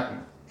 Yeah,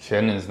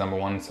 Chenin is number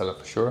one seller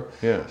for sure.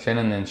 Yeah.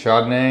 Chenin, then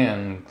Chardonnay,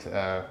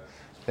 and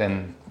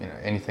then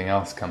anything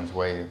else comes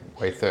way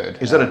third.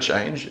 Is that a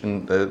change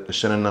in the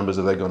Chenin numbers?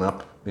 Have they gone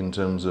up in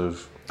terms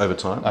of over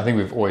time? I think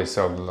we've always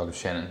sold a lot of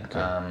Chenin.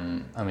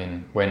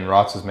 Okay. When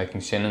Raats was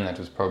making Chenin, that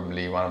was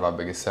probably one of our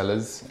biggest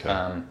sellers.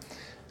 Okay.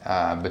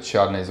 But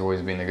Chardonnay has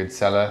always been a good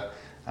seller.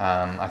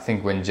 I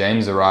think when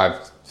James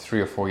arrived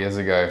 3 or 4 years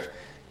ago,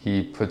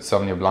 he put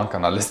Sauvignon Blanc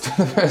on our list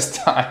for the first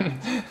time.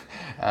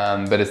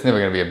 But it's never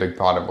going to be a big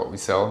part of what we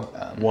sell.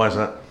 Why is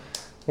that?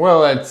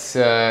 Well,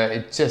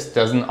 it just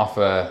doesn't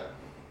offer.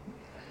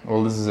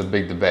 Well, this is a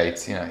big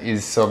debate.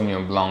 Is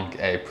Sauvignon Blanc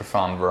a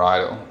profound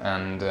varietal?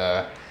 And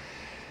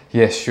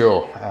yes,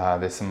 sure.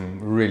 There's some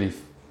really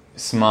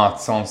smart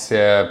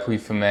Sancerre,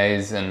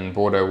 Puy-Formés and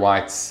Bordeaux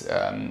whites,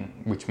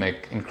 which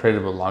make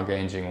incredible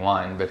long-aging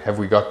wine. But have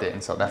we got there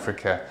in South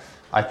Africa?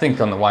 I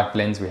think on the white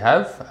blends we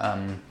have.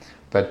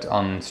 But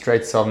on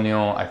straight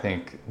Sauvignon, I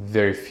think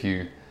very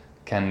few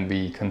can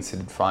be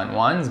considered fine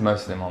wines.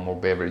 Most of them are more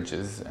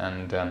beverages,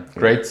 and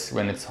great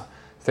when it's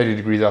 30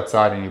 degrees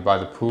outside and you buy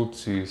the pool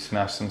to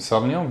smash some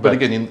Sauvignon. But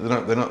again,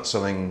 they're not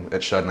selling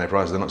at Chardonnay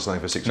prices. They're not selling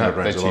for 600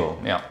 rands a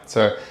bottle. Yeah,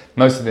 so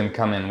most of them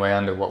come in way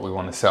under what we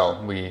want to sell.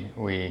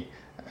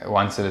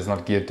 Wine Cellar is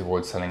not geared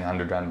towards selling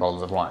 100 rand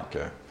bottles of wine.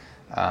 Okay.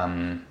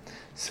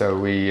 So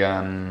we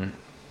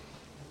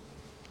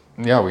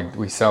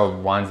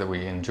sell wines that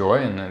we enjoy,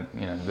 and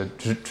the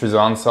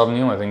Trizan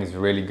Sauvignon I think is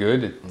really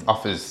good. It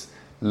offers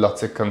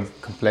lots of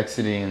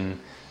complexity and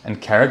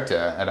character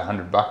at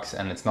 $100,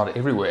 and it's not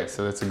everywhere.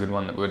 So that's a good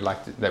one that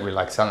we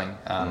like selling.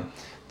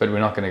 But we're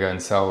not going to go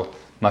and sell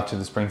much of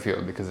the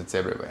Springfield because it's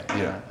everywhere.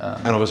 Yeah,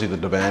 and obviously the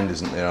demand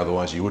isn't there.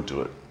 Otherwise, you would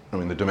do it.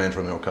 The demand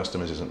from your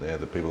customers isn't there.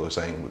 That people are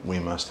saying we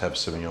must have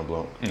Sauvignon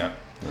Blanc. No.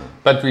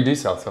 But we do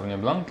sell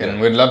Sauvignon Blanc, and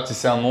we'd love to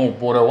sell more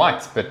Bordeaux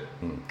whites, but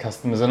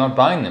customers are not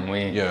buying them.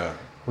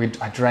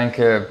 I drank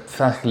a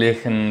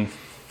Vergelegen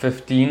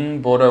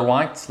 15 Bordeaux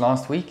whites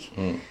last week.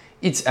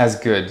 It's as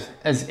good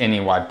as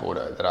any white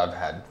Bordeaux that I've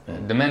had.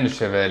 Domaine de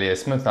Chevalier,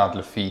 Smith Out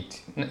Lafitte,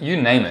 you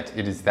name it,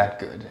 it is that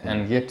good.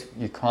 And yet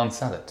you can't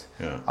sell it.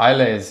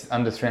 Islay is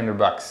under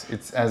 $300.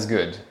 It's as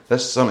good.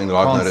 That's something that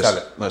I've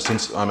noticed.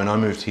 Since I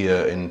moved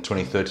here in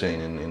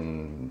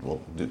 2013,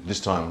 this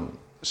time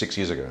 6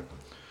 years ago.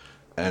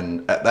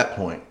 And at that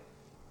point,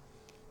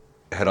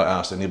 had I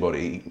asked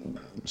anybody,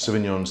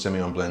 Sauvignon,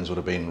 Semillon blends would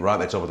have been right at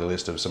the top of the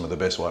list of some of the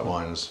best white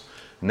wines.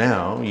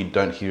 Now you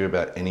don't hear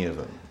about any of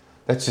them.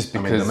 That's just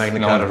because no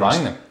one's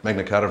buying them.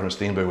 Magna Carta from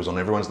Steenberg was on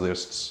everyone's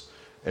lists,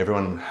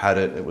 Everyone had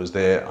it. It was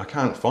there. I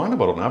can't find a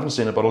bottle now. I haven't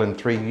seen a bottle in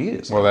 3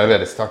 years. Well, they've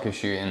had a stock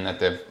issue in that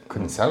they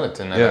couldn't sell it,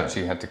 and they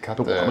actually had to cut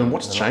But, the... I mean,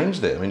 what's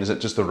changed there? I mean, is it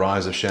just the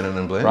rise of Chenin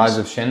and blends? Rise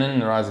of Chenin,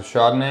 the rise of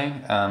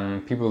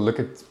Chardonnay. People look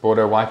at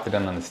Bordeaux White, they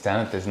don't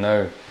understand it. There's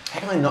no... How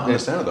can they not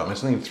understand it though? I mean,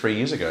 it's only 3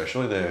 years ago.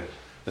 Surely they're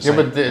the Yeah,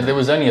 same. but there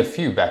was only a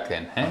few back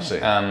then. Eh? I see.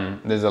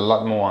 There's a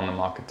lot more on the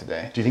market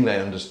today. Do you think they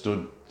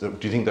understood? Do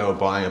you think they were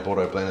buying a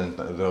Bordeaux blend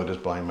and they were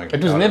just buying making?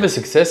 It was never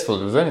successful.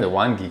 It was only the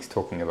wine geeks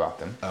talking about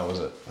them. Oh, was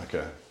it?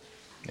 Okay.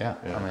 Yeah.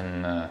 Yeah. I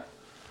mean,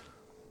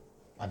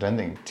 I don't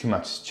think too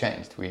much has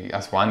changed.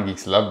 Us wine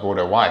geeks love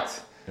Bordeaux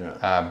White.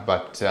 Yeah.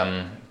 But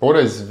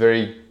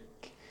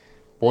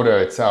Bordeaux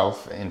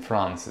itself in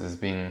France has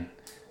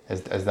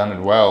done it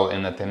well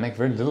in that they make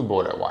very little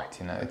Bordeaux White.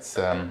 You know, it's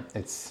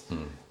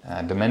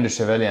Domaine de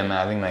Chevalier,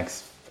 I think,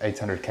 makes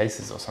 800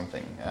 cases or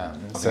something.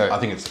 I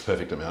think it's the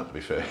perfect amount, to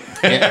be fair.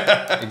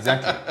 Yeah,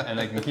 exactly, and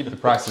they can keep the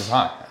prices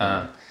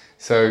high.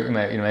 So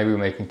maybe we're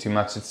making too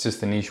much. It's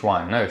just a niche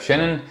wine. No,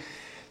 Chenin,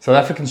 South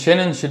African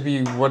Chenin should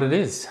be what it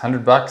is: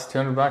 $100,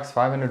 $200,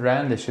 500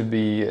 rand. There should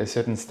be a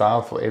certain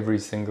style for every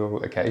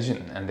single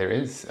occasion, and there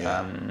is.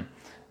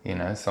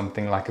 Yeah.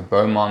 Something like a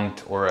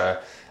Beaumont or a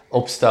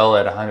Opstal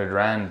at 100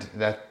 rand.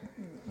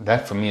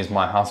 That for me is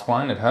my house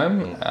wine at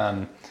home.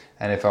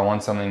 And if I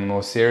want something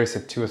more serious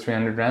at 200 or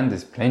 300 rand,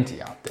 there's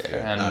plenty out there.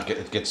 Yeah. And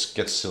It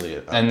gets silly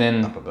up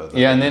above that.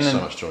 and then There's so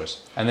much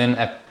choice. And then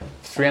at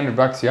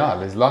 $300,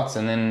 there's lots.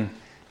 And then,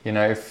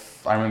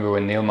 if I remember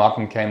when Neil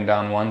Martin came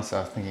down once,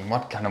 I was thinking,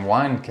 what kind of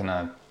wine can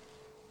I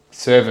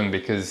serve him,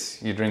 because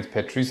he drinks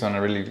Petrus on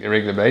a really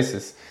irregular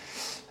basis,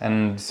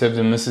 and served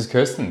him Mrs.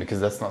 Kirsten, because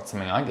that's not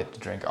something I get to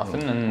drink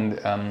often.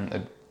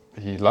 And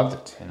he loved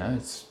it.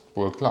 It's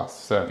world class.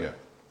 So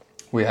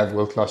we have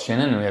world class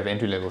Chenin and we have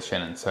entry level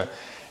Chenin. So.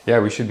 Yeah,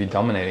 we should be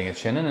dominating at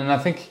Chenin, and I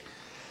think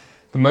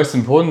the most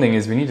important thing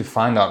is we need to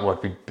find out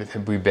what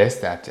we're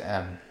best at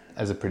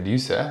as a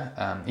producer.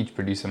 Each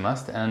producer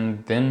must,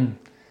 and then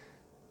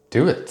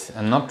do it,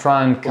 and not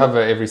try and cover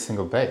every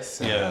single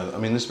base. Yeah, I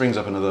mean, this brings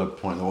up another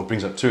point. Well, it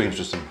brings up two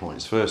interesting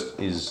points. First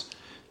is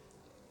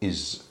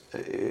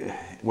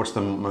what's the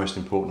most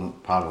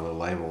important part of the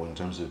label in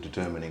terms of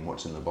determining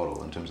what's in the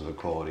bottle, in terms of the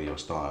quality or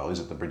style?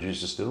 Is it the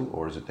producer still,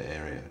 or is it the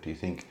area? Do you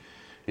think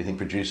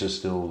producer is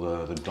still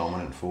the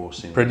dominant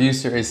force in?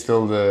 Producer is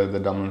still the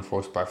dominant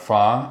force by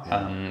far,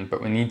 but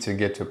we need to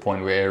get to a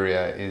point where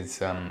area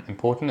is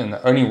important, and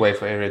the only way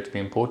for area to be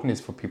important is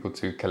for people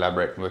to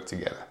collaborate and work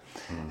together.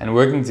 And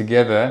working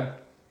together,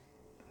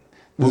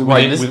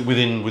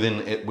 within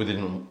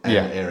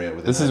an area.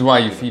 This is why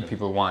you feed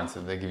people wine,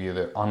 so they give you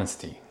the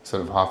honesty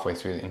sort of halfway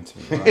through the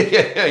interview. Right?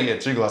 yeah,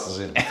 2 glasses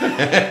in.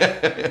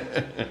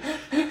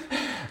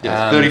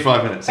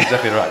 35 minutes,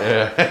 exactly right.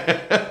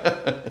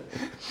 Yeah.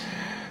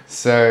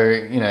 So,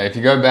 if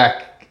you go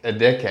back a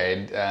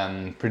decade,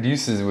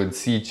 producers would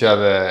see each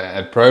other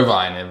at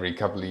Provine every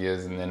couple of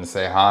years and then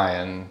say hi,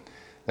 and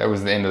that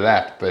was the end of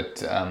that.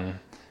 But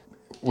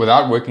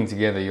without working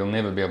together, you'll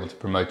never be able to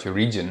promote your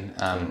region.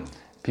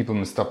 People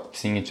must stop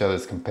seeing each other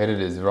as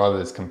competitors rather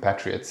as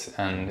compatriots,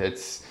 and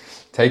it's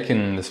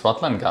taken the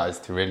Swartland guys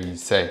to really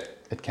say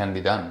it can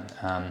be done.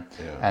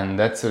 And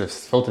that sort of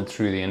filtered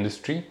through the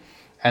industry,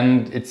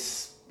 and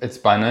it's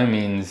by no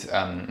means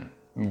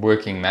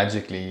working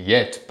magically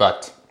yet,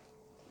 but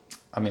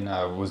I mean,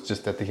 I was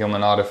just at the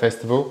Hilmenade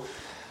Festival,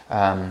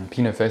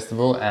 Pinot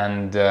Festival,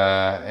 and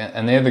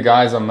there the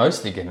guys are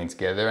mostly getting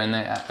together, and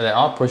they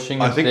are pushing.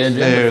 I think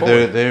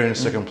they're in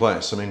second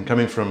place. I mean,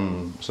 coming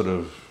from sort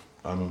of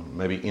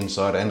maybe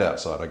inside and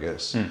outside, I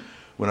guess.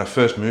 When I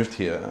first moved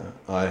here,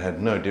 I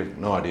had no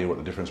idea what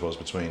the difference was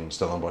between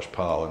Stellenbosch,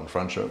 Paarl, and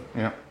Franschhoek.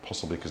 Yeah,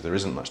 possibly because there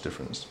isn't much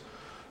difference,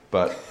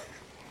 but.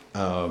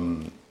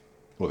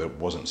 Well, there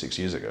wasn't 6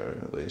 years ago,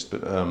 at least,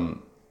 but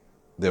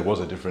there was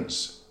a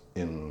difference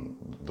in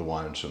the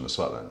wines from the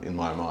Swartland, in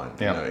my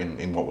mind.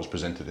 In what was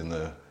presented in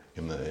the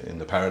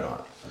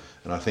paradigm,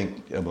 and I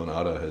think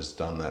Elblenada has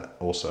done that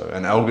also,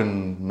 and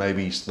Elgin may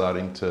be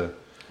starting to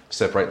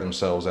separate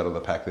themselves out of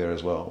the pack there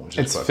as well. Which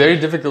it's very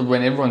difficult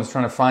when everyone's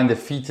trying to find their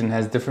feet and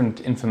has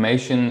different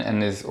information,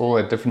 and there's all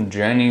at different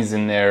journeys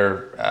in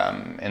their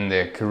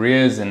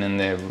careers and in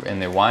their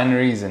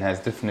wineries, and has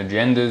different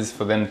agendas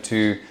for them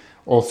to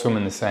all swim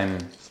in the same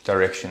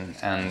direction.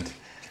 And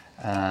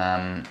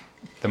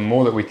the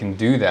more that we can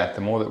do that,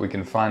 the more that we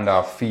can find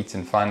our feet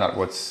and find out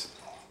what's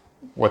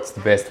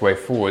the best way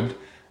forward,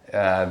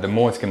 the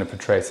more it's going to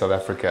portray South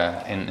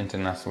Africa in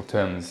international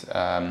terms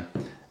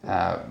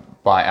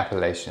by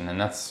appellation. And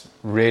that's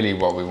really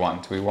what we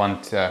want. We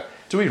want...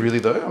 Do we really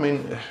though? I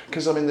mean,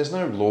 because there's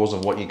no laws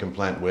of what you can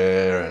plant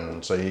where,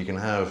 and so you can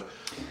have...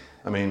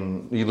 I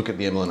mean, you look at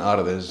the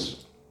Elblenada,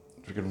 there's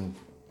freaking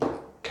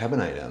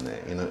Cabernet down there,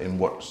 in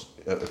what's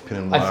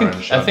Pinot Noir and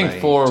Chardonnay. I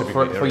think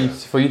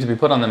for you to be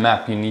put on the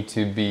map, you need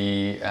to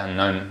be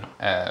known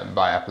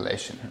by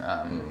appellation.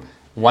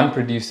 One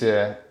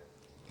producer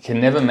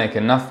can never make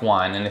enough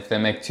wine, and if they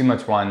make too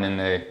much wine, then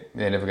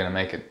they're never going to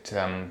make it.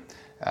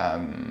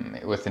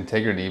 with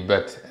integrity.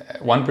 But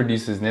one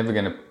producer is never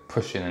going to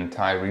push an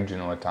entire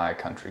region or entire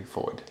country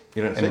forward.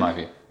 You don't in think? my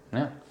view,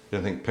 no. You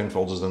don't think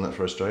Penfolds has done that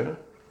for Australia?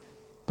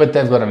 But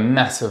they've got a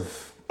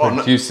massive Oh, no.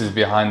 producers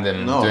behind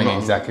them No, doing no.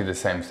 exactly the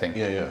same thing.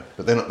 Yeah.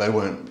 But they're not, they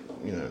weren't,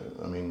 you know,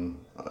 I mean,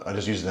 I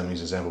just use them as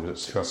an example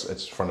because Sure.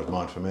 it's front of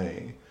mind for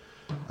me.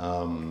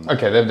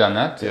 Okay, they've done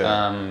that.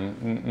 Yeah.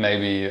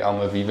 Maybe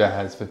Almaviva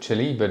has for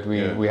Chile, but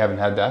Yeah. we haven't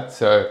had that.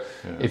 So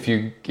Yeah. if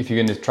you're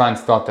going to try and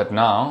start that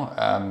now,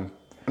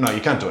 No,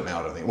 you can't do it now,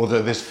 I don't think. Well,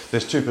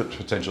 there's two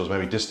potentials,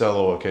 maybe Distel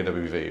or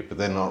KWV, but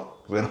they're not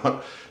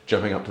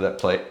jumping up to that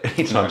plate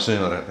anytime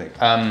soon, I don't think.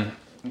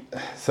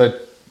 so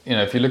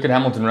if you look at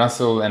Hamilton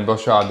Russell and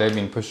Bochard, they've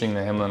been pushing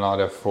the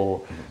Himmelade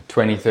for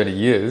 20, 30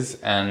 years,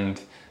 and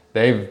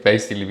they've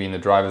basically been the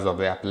drivers of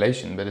the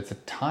appellation, but it's a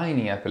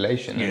tiny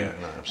appellation. Yeah,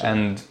 no,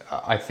 absolutely. And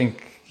I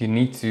think you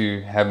need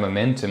to have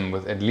momentum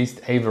with at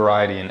least a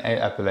variety and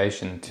a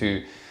appellation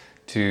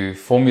to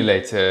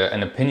formulate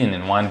an opinion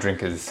in wine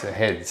drinkers'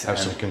 heads. Have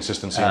some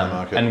consistency in the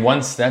market. And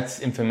once that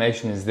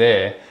information is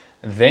there,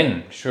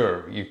 then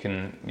sure you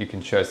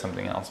can show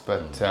something else.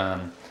 But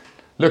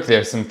look,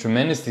 there are some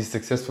tremendously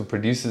successful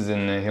producers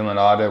in the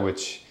Himmelade,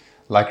 which,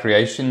 like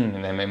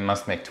Creation, they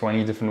must make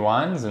 20 different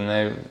wines, and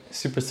they're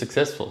super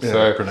successful. Yeah,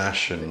 So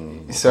Grenache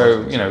and...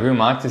 so, who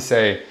am I to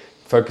say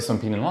focus on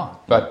Pinot Noir?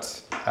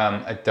 But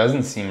it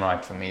doesn't seem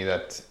right for me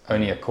that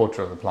only a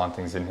quarter of the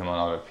plantings in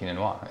Himmelade are Pinot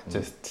Noir. It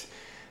just,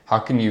 how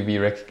can you be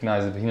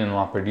recognized as a Pinot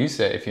Noir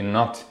producer if you're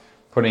not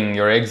putting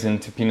your eggs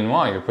into Pinot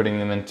Noir? You're putting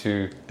them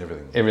into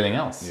everything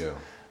else. Yeah.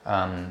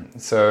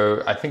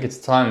 So I think it's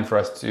time for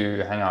us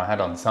to hang our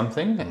hat on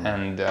something,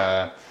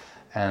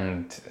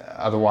 and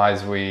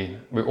otherwise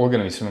we're all going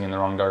to be swimming in the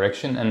wrong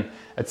direction. And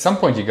at some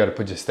point you got to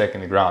put your stake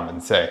in the ground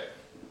and say,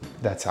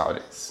 that's how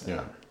it is.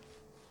 Yeah.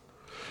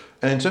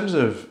 And in terms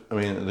of,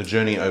 the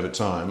journey over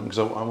time, because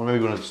I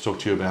maybe wanted to talk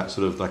to you about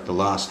sort of like the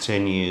last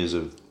 10 years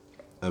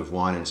of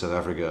wine in South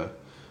Africa,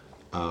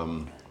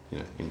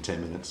 in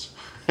 10 minutes.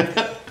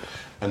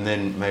 And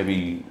then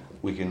maybe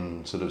we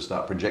can sort of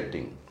start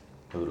projecting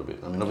a little bit.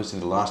 Obviously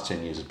the last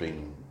 10 years has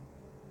been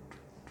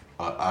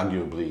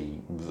arguably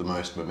the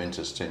most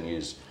momentous 10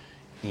 years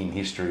in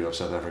history of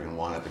South African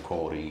wine at the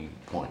quality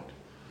point.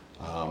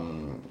 I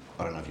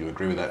don't know if you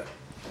agree with that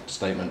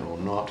statement or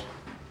not.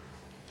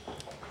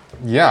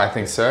 Yeah, I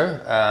think so.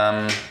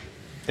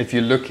 If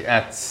you look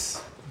at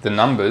the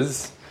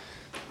numbers,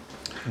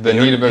 the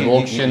Nederburg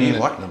auction... You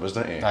like numbers,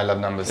 don't you? I love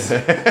numbers.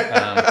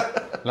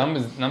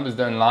 Numbers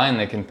don't lie, and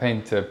they can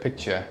paint a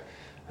picture.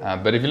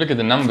 But if you look at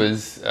the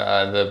numbers,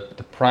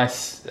 the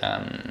price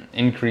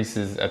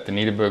increases at the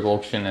Nederburg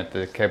auction, at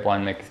the Cape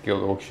Winemakers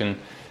Guild auction,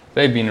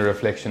 they've been a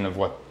reflection of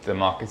what the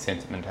market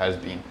sentiment has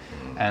been.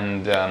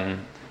 And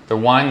the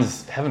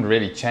wines haven't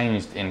really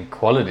changed in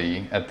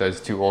quality at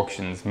those two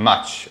auctions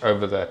much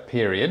over that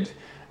period.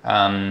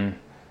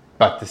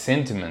 But the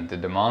sentiment, the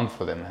demand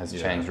for them has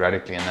changed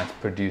radically, and that's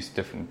produced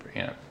different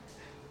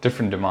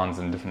demands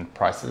and different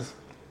prices.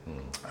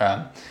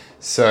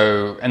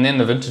 And then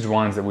the vintage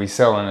wines that we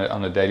sell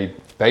on a daily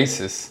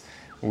basis,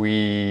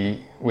 we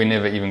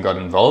never even got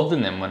involved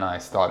in them when I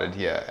started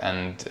here,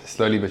 and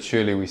slowly but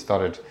surely we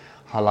started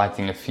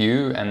highlighting a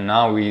few, and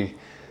now we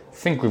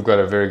think we've got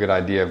a very good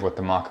idea of what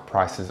the market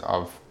prices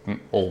of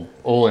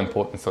all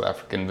important South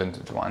African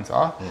vintage wines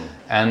are,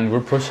 and we're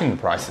pushing the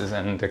prices,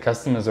 and the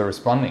customers are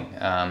responding,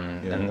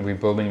 and we're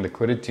building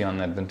liquidity on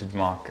that vintage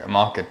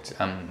market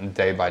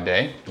day by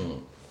day,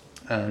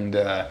 and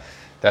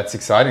that's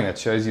exciting. That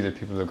shows you that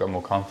people have got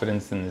more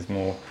confidence and there's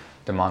more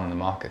demand in the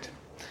market.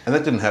 And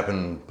that didn't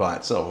happen by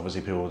itself.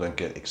 Obviously, people don't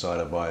get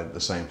excited by the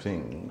same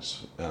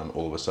things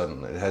all of a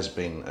sudden. There has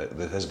been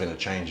a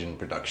change in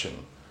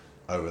production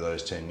over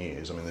those 10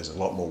 years. There's a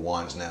lot more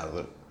wines now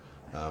that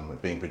are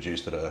being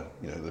produced that are,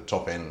 the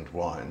top end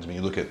wines.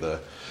 You look at the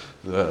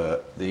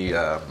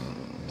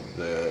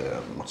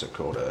what's it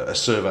called? A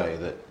survey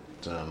that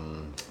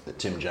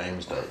Tim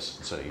James does.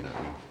 So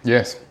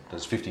Yes.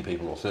 There's 50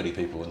 people or 30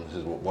 people, and this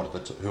is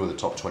who are the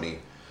top 20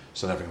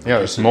 South African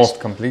producers. Yeah, it's morphed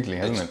completely,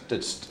 hasn't it?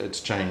 It's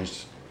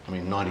changed.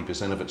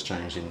 90% of it's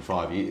changed in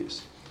 5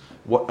 years.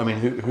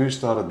 Who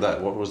started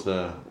that? What was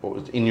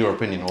in your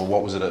opinion, or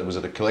what was it? Was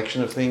it a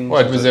collection of things?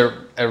 Well, it was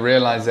a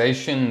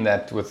realization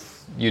that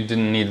you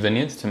didn't need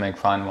vineyards to make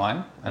fine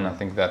wine, and I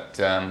think that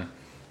the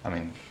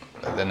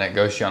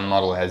Negociant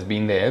model has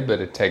been there, but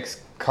it takes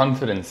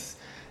confidence.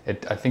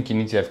 I think you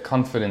need to have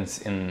confidence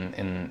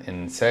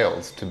in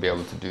sales to be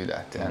able to do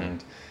that.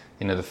 And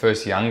the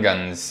first young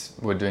guns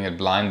were doing it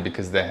blind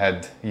because they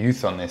had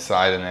youth on their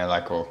side, and they're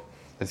like, "Oh,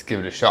 let's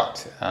give it a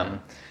shot."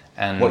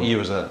 And what year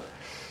was that?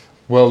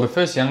 Well, the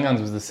first Young Guns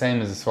was the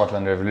same as the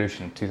Swartland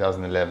Revolution,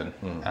 2011,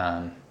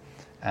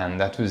 and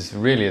that was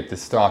really at the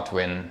start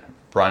when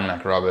Brian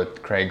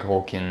McRobert, Craig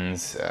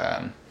Hawkins,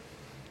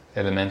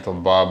 Elemental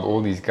Bob,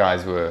 all these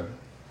guys were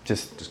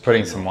just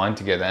putting some wine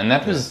together, and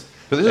that was.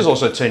 But this is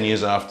also 10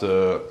 years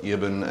after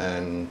Yibben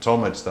and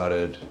Tom had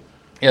started.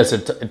 Yeah, so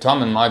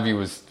Tom, in my view,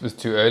 was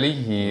too early.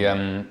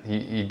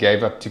 He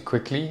gave up too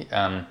quickly,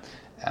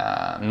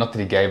 Not that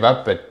he gave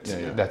up, but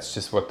Yeah. that's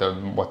just what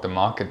the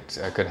market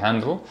could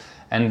handle.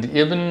 And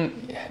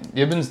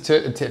Ibn's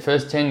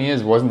first 10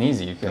 years wasn't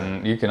easy.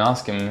 You can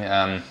ask him.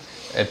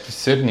 It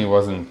certainly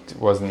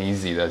wasn't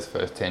easy those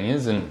first 10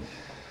 years, and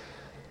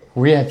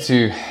we had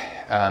to.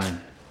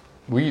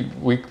 We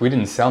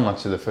didn't sell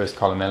much of the first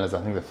Columellas.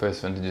 I think the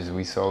first vintages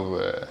we sold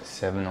were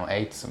 7 or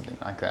 8, something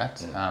like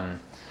that.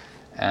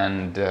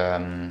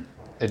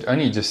 It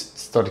only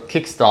just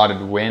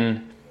kick-started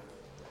when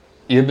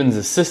Ibn's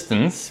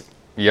assistants,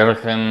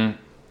 Jurgen,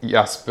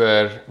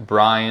 Jasper,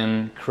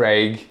 Brian,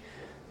 Craig,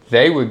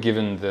 they were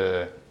given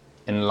the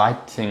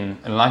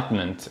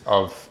enlightenment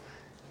of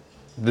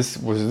this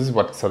is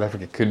what South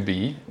Africa could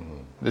be.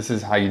 This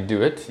is how you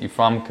do it. You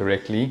farm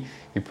correctly.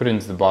 You put it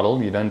into the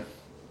bottle. You don't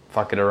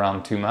fuck it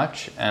around too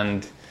much,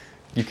 and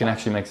you can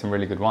actually make some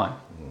really good wine.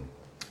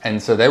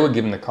 And so they were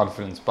given the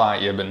confidence by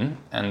Ibn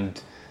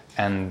and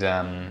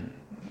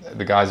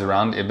the guys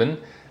around Ibn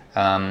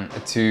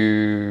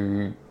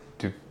to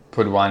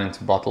put wine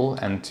into bottle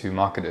and to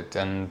market it.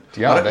 And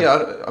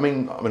I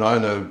mean, I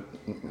know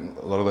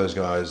a lot of those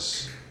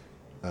guys,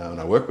 and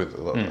I work with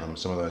a lot,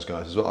 some of those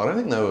guys as well. I don't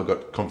think they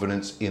got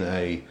confidence in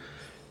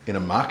a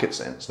market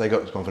sense. They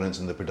got confidence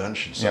in the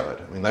production side.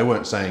 I mean, they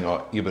weren't saying,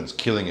 "Oh, Ibn's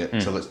killing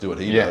it, so let's do what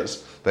he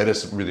does." They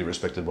just really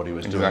respected what he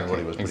was doing, what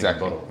he was putting in the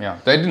bottle. Yeah,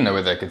 they didn't know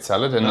whether they could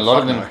sell it, and a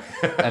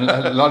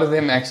lot of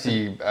them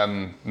actually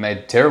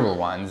made terrible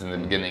wines in the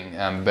beginning.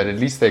 But at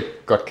least they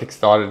got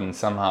kick-started, and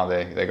somehow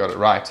they got it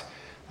right.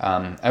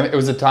 It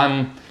was a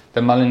time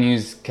the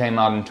Molyneux came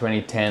out in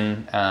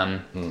 2010,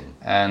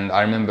 and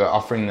I remember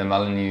offering the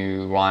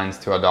Molyneux wines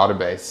to our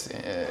database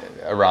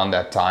around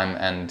that time,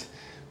 and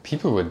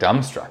people were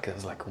dumbstruck. It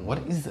was like, what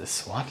is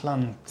this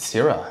Swartland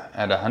Syrah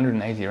at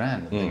 180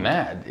 Rand? They're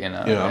mad, you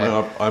know. Yeah,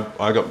 I mean,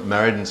 I got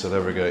married in South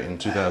Africa in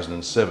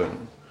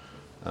 2007.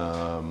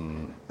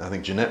 I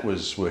think Jeanette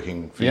was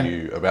working for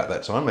you about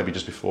that time, maybe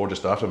just before,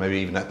 just after, maybe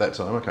even at that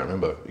time. I can't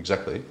remember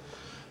exactly.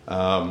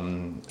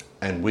 And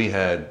we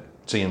had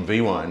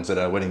TMV wines at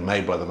our wedding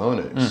made by the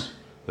Molyneux,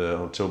 the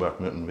old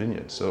Tilbach Merton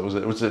Vineyard. So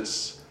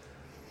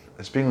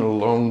it's been a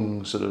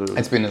long sort of...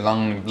 It's been a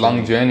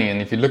long journey, and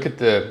if you look at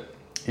the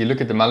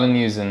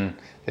Molyneux and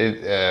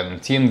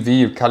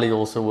TMV, Cully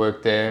also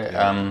worked there.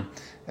 Yeah.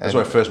 That's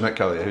where I first met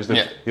Cully.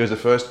 He was the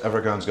first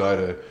Afrikaans guy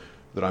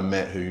that I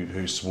met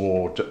who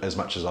swore as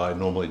much as I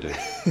normally do.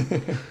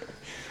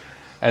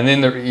 And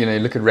then you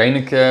look at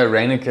Reyneke.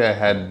 Reyneke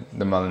had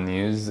the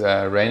Molyneux.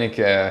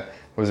 Reyneke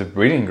was a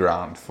breeding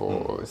ground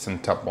for some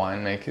top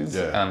winemakers.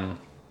 Yeah.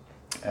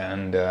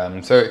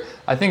 So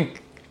I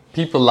think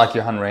people like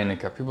Johan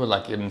Reyneke, people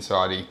like Ibn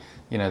Saadi,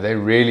 they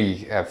really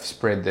have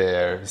spread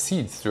their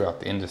seeds throughout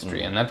the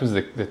industry, and that was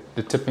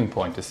the tipping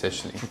point,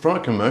 essentially. From a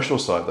commercial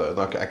side, though,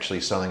 like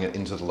actually selling it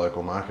into the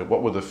local market,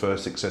 what were the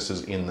first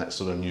successes in that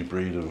sort of new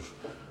breed of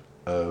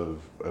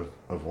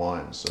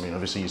wines? I mean,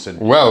 obviously you said...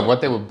 Well, what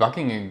they were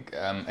bucking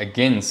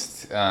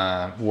against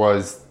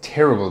was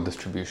terrible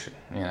distribution.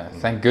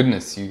 Thank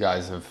goodness you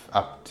guys have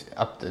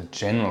upped the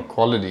general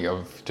quality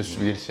of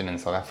distribution in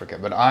South Africa.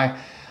 But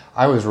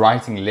I was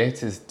writing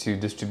letters to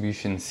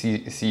distribution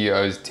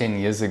CEOs 10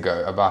 years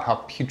ago about how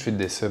putrid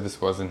their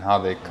service was and how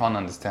they can't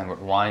understand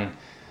what wine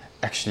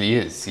actually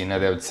is. They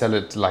would sell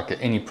it like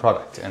any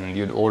product, and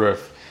you'd order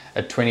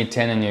a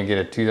 2010 and you get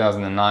a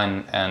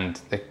 2009, and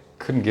they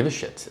couldn't give a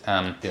shit.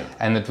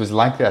 And it was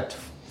like that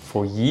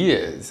for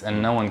years,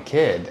 and no one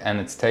cared. And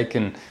it's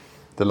taken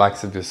the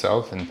likes of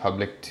yourself and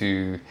public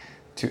to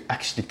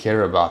actually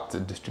care about the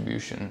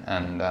distribution.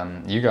 And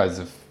you guys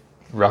have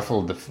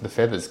ruffled the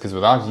feathers, because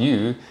without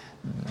you,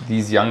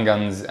 these young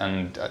guns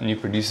and new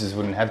producers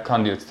wouldn't have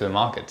conduits to the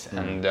market,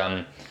 and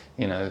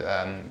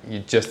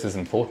you're just as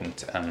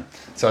important.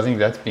 So I think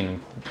that's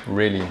been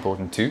really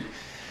important too.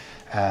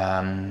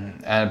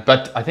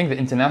 But I think the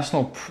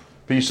international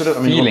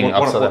feeling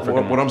of South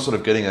Africa. What I'm sort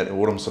of getting at,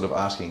 what I'm sort of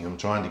asking, I'm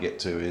trying to get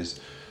to is,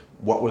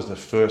 what was the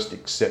first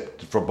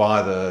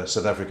by the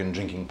South African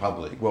drinking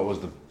public? What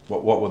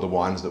were the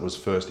wines that was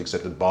first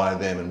accepted by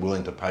them and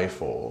willing to pay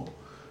for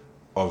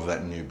of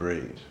that new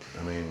breed?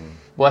 I mean,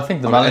 well, I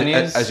think the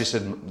Molyneux, as you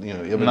said,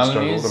 Ibn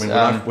struggled.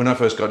 I mean, when I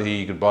first got here,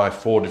 you could buy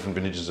 4 different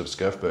vintages of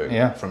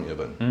Skurfberg from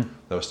Ibn.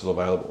 They were still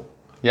available.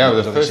 Yeah, it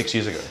was only 6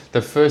 years ago.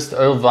 The first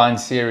Irvine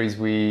series,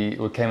 we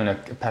came in a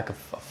pack of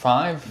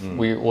 5.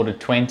 We ordered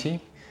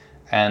 20,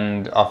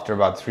 and after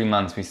about 3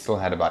 months, we still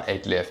had about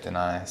 8 left. And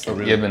I said,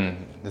 really? Ibn,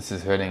 this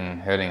is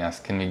hurting us.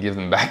 Can we give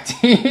them back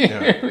to you?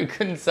 Yeah. We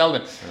couldn't sell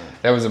them. Yeah.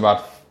 That was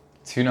about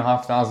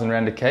 2,500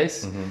 Rand a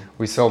case.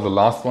 We sold the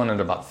last one at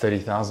about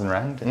 30,000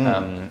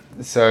 Rand.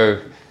 So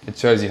it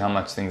shows you how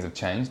much things have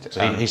changed.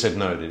 So he said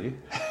no, did he?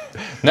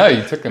 No,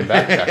 you took them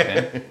back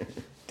then.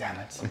 Damn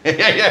it.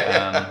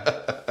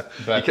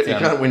 But you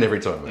can't win every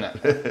time. No.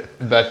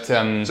 But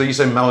so you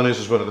say Molyneux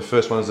was one of the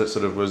first ones that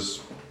sort of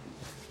was...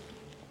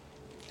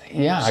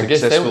 Yeah, I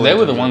guess they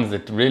were the ones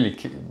that really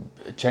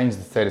changed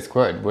the status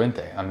quo, weren't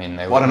they? I mean,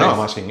 I don't know. I'm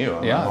asking you.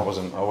 I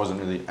wasn't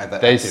really at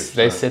that. They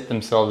set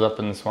themselves up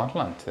in the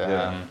Swartland.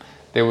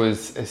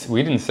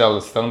 we didn't sell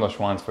the Stellenbosch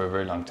wines for a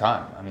very long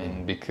time. I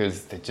mean,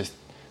 because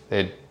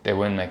they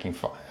weren't making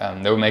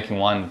they were making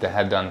wine that they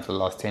had done for the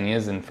last 10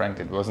 years, and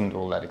frankly, it wasn't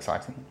all that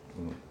exciting.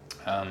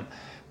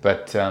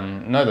 But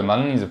no, the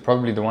Mullinies are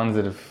probably the ones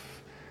that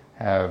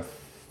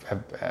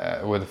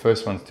were the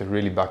first ones to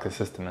really buck the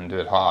system and do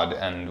it hard,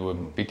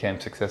 and became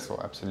successful.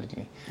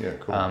 Absolutely. Yeah,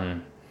 cool.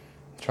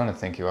 Trying to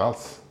think who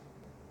else.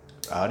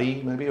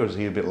 Artie, maybe, or is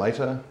he a bit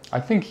later? I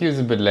think he was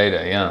a bit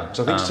later. Yeah.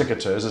 So I think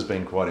Secateurs has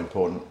been quite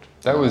important.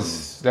 That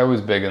was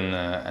big in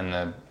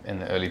the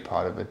early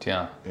part of it.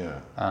 Yeah. Yeah.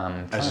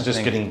 And it's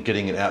just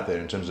getting it out there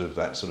in terms of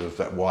that sort of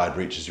that wide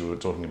reach as you were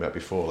talking about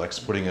before, like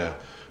putting a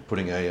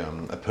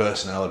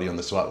personality on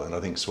the Swartland. I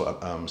think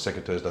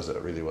Secateurs does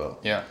that really well.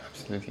 Yeah,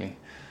 absolutely.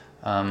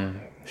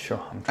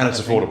 Sure. And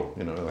it's affordable,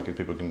 you know, like if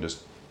people can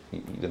just,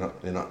 you're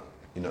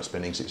not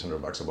spending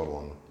 $600 a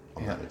bottle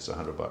on that. It's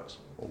 $100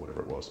 or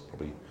whatever it was,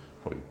 probably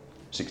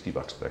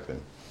 $60 back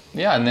then.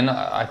 Yeah, and then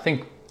I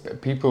think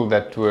people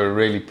that were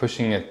really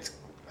pushing it,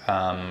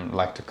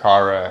 like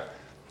Takara,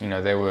 you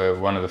know, they were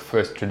one of the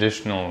first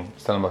traditional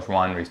Stellenbosch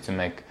wineries to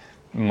make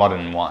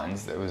modern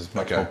wines that was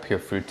much more pure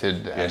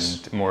fruited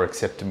and more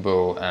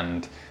acceptable,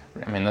 and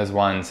I mean those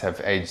wines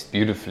have aged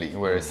beautifully,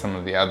 whereas some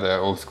of the other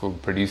old school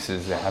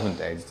producers, they haven't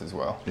aged as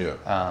well.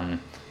 Yeah.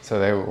 So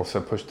they were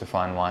also pushed the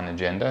fine wine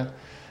agenda.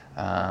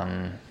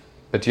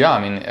 But yeah, I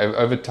mean,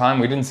 over time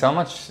we didn't sell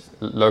much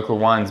local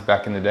wines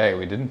back in the day.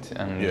 We didn't,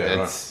 and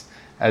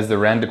as the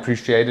rand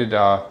appreciated,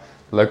 our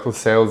local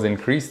sales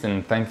increased,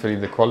 and thankfully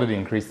the quality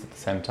increased at the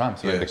same time.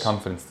 So we had the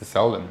confidence to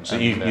sell them. So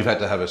you've had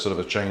to have a sort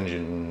of a change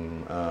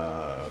in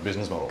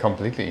business model.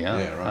 Completely, yeah.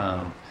 Yeah,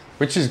 right.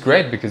 Which is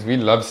great because we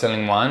love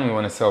selling wine. We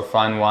want to sell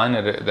fine wine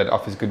that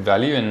offers good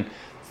value, and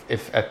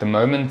if at the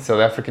moment South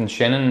African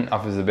Chenin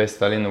offers the best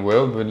value in the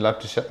world, we'd love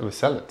to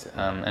sell it.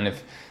 And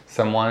if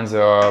some wines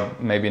are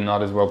maybe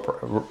not as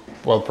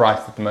well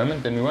priced at the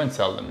moment, then we won't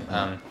sell them.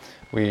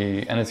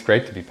 And it's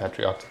great to be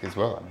patriotic as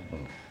well. I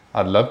mean,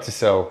 I'd love to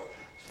sell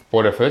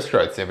Bordeaux First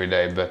Growths every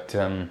day, but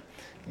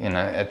you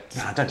know,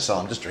 don't sell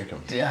them, just drink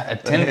them. Yeah,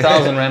 at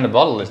 10,000 rand a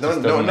bottle, it just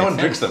doesn't no one make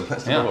drinks sense. them.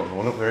 That's the problem.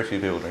 Well, not very few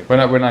people drink.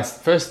 When I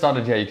first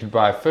started here, you could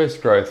buy a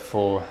First Growth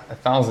for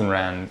 1,000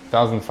 rand,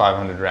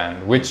 1,500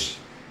 rand, which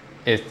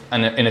is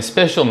in a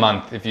special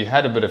month, if you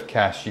had a bit of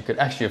cash, you could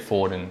actually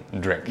afford and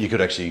drink. You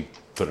could actually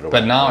put it away.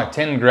 But now at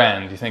 10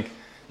 grand, you think,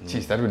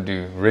 geez, that would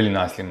do really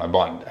nicely in my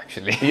bond,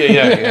 actually.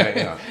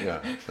 Yeah.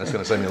 That's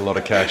going to save me a lot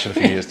of cash in a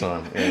few years'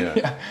 time.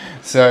 Yeah.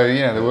 So, you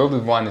know, the world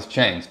of wine has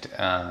changed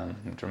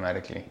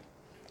dramatically.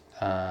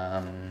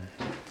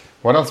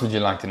 What else would you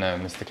like to know,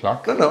 Mr.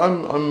 Clark? No,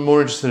 I'm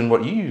more interested in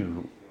what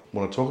you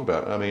want to talk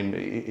about. I mean,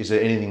 is there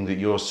anything that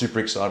you're super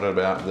excited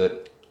about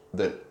that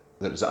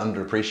is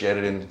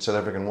underappreciated in South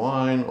African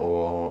wine,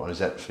 or is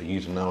that for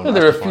you to know? And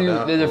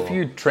There's a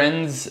few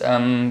trends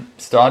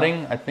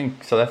starting. I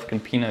think South African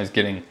Pinot is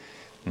getting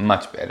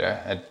much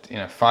better.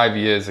 5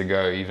 years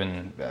ago,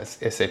 even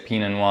SA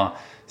Pinot Noir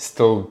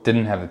still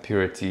didn't have the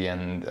purity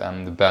and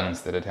the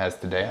balance that it has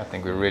today. I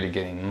think we're really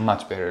getting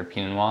much better at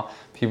Pinot Noir.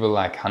 People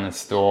like Hannes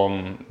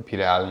Storm,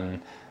 Peter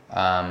Allen,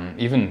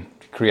 even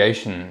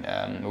Creation,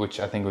 which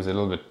I think was a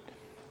little bit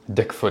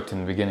Dickfoot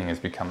in the beginning, has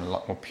become a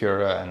lot more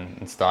purer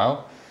in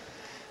style.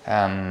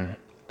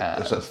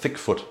 It's a thick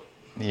foot.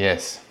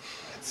 Yes,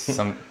 it's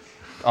some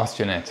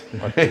Osteonet.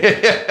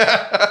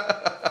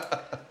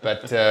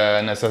 But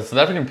so South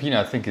African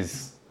Pinot, I think,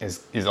 is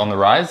on the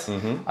rise.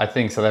 Mm-hmm. I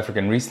think South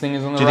African Riesling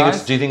is on the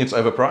rise. Do you think it's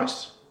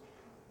overpriced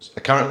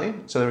currently,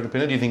 South African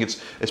Pinot? Do you think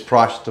it's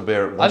priced to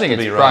bear? I think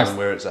it's priced priced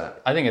where it's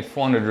at. I think at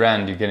 400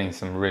 rand you're getting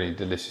some really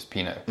delicious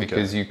Pinot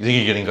because you think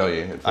you're getting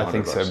value. At 400 I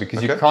think so bucks.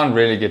 because you can't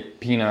really get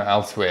Pinot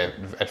elsewhere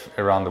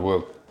around the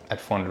world. At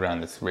 400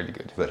 rand, it's really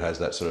good. That has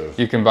that sort of...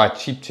 You can buy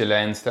cheap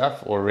Chilean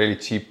stuff or really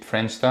cheap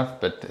French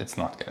stuff, but it's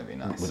not going to be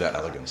nice. Without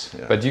elegance,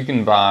 yeah. But you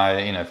can buy,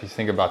 if you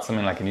think about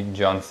something like an Eaton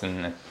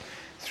Johnson at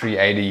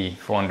 380,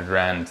 400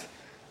 rand,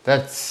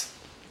 that's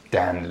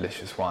damn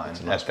delicious wine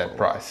at that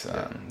price.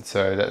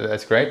 So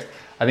that's great.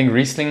 I think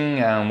Riesling,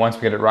 once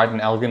we get it right in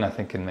Elgin, I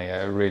think can make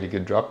a really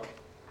good drop.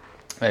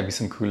 Maybe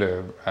some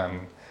cooler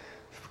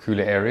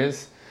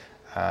areas.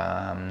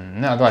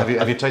 Have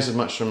you tasted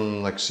much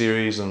from like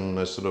Ceres and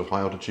those sort of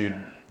high altitude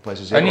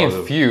places yet? Only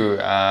a few.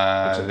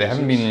 There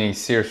haven't been any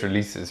serious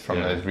releases from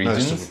those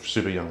regions. No,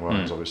 super young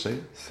wines,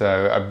 obviously.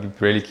 So I'd be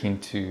really keen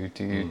to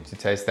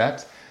taste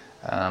that.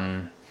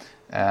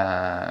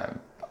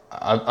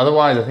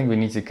 Otherwise, I think we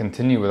need to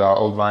continue with our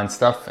old vine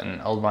stuff and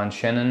old vine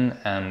Chenin,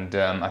 and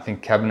I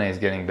think Cabernet is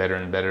getting better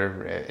and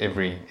better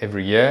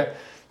every year.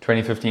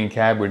 2015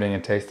 Cab, we're doing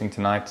a tasting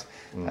tonight.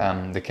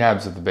 The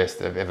Cabs are the best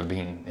they've ever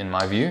been, in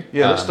my view.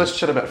 Yeah, let's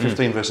chat about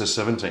 15 versus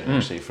 17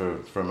 actually for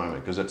a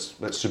moment, because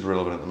that's super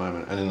relevant at the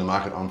moment. And in the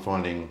market, I'm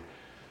finding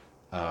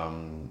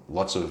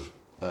lots of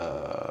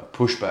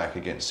pushback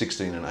against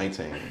 16 and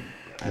 18.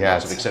 And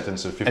lots of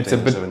acceptance of 15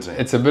 and 17.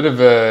 It's a bit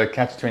of a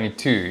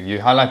catch-22. You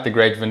highlight the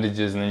great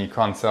vintages and then you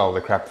can't sell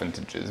the crap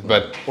vintages.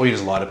 Or you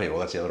just lie to people,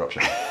 that's the other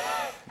option.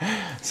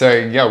 So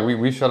yeah,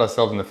 we shot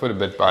ourselves in the foot a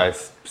bit by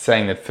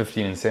saying that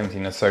 15 and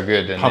 17 are so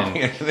good,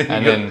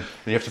 and then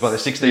you have to buy the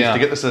 16s yeah. to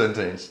get the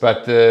 17s.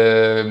 But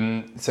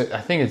so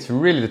I think it's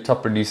really the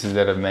top producers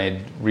that have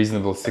made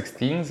reasonable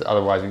 16s.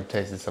 Otherwise, we've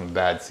tasted some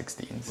bad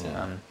 16s.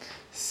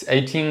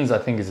 18s I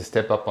think is a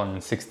step up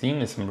on 16.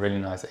 There's some really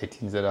nice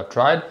 18s that I've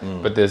tried,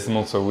 but there's some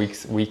also weak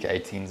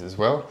 18s as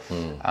well.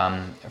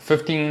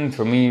 15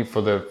 for me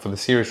for the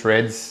serious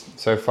reds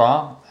so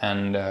far,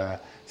 and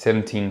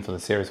 17 for the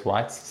serious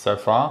whites so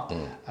far.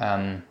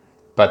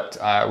 But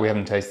we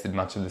haven't tasted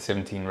much of the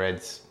 17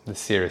 reds, the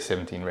serious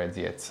 17 reds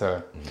yet.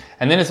 So,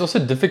 and then it's also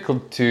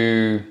difficult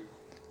to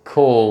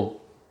call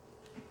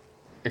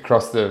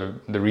across the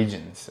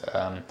regions.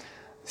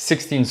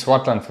 16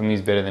 Swartland for me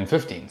is better than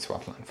 15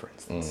 Swartland, for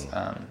instance.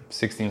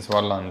 16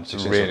 Swartland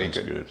is really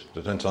good.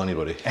 Don't tell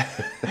anybody.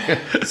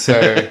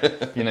 So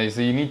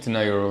so you need to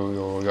know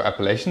your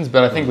appellations.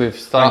 But I think we've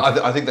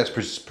started. I think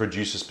that's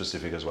producer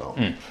specific as well.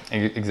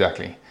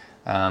 Exactly.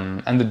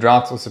 And the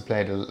droughts also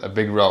played a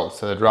big role.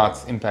 So the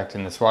droughts impact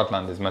in the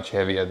Swartland is much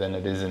heavier than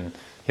it is in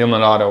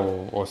Hilmalada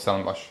or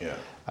Stellenbosch. Yeah.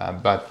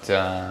 But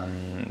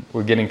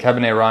we're getting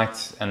Cabernet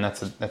right, and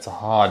that's a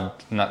hard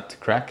nut to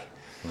crack.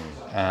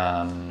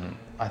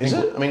 I think is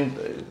it? I mean,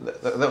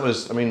 that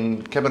was. I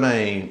mean,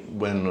 Cabernet.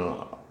 When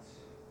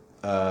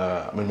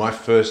my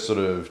first sort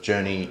of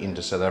journey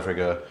into South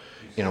Africa,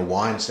 in a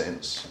wine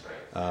sense,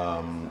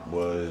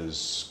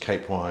 was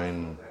Cape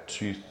Wine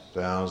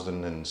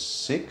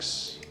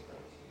 2006,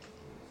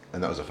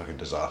 and that was a fucking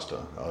disaster.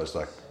 I was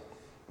like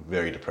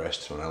very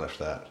depressed when I left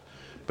that.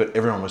 But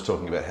everyone was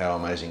talking about how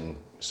amazing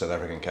South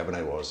African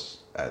Cabernet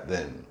was at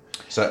then.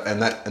 So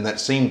and that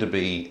seemed to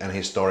be an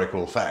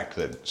historical fact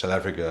that South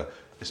Africa,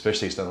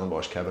 especially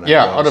Stellenbosch Cabernet.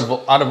 Yeah, out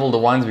of all the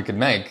wines we could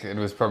make, it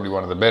was probably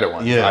one of the better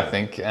ones, I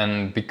think.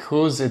 And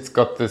because it's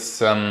got this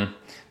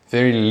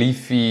very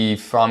leafy,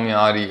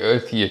 farmyardy,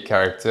 earthier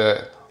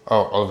character,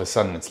 all of a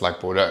sudden it's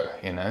like Bordeaux,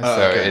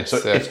 So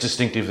it's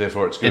distinctive,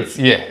 therefore it's good.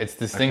 It's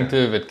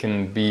distinctive. Okay. It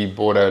can be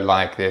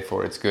Bordeaux-like,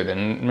 therefore it's good.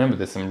 And remember,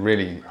 there's some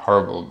really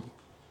horrible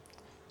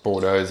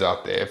Bordeaux's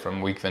out there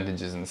from weak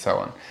vintages and so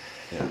on.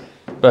 Yeah.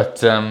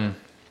 But a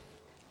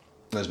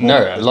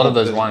lot of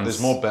those wines.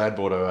 There's more bad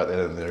Bordeaux out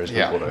there than there is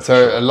good Bordeaux.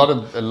 So sure.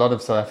 a lot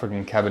of South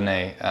African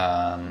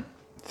Cabernet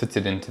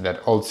fitted into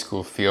that old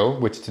school feel,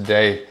 which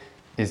today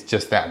is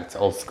just that. It's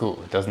old school.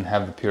 It doesn't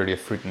have the purity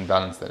of fruit and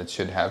balance that it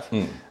should have.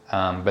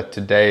 But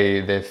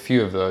today there are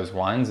few of those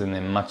wines, and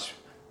they're much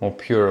more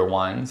purer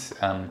wines.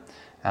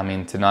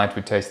 Tonight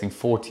we're tasting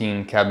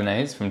 14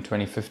 Cabernets from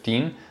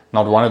 2015.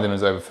 Not one of them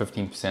is over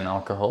 15%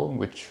 alcohol,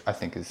 which I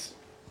think is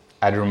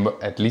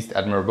at least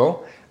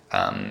admirable.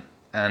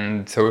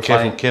 And so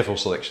we're careful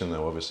selection,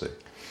 though, obviously.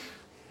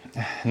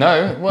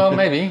 No, well,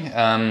 maybe.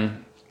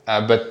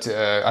 But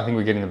I think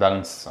we're getting the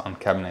balance on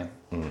Cabernet.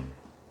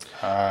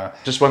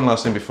 Just one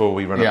last thing before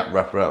we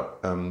wrap it up.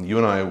 You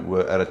and I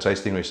were at a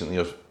tasting recently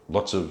of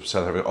lots of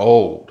South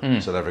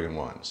African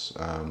wines,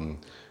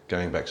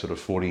 going back sort of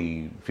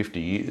 40, 50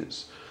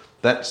 years.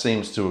 That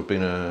seems to have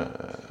been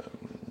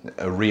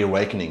a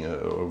reawakening,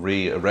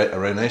 a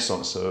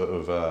renaissance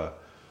of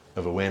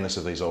awareness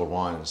of these old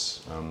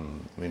wines.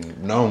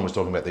 No one was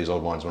talking about these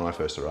old wines when I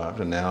first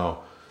arrived, and now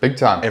big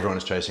time everyone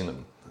is chasing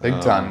them.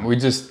 Big time.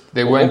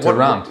 They weren't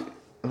around.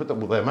 Well,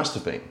 they must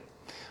have been.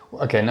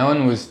 Okay, no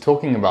one was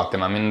talking about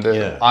them.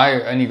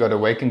 I only got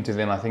awakened to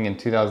them, I think, in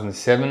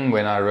 2007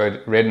 when I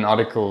read an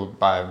article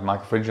by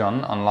Michael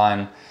Fridjon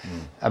online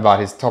about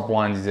his top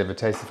wines he's ever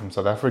tasted from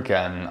South Africa,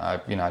 and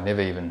I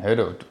never even heard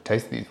or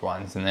tasted these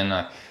wines, and then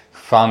I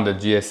found the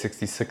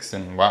GS66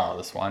 and wow,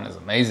 this wine is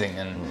amazing,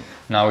 and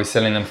now we're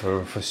selling them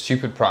for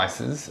stupid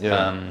prices.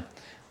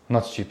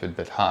 Not stupid,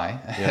 but high.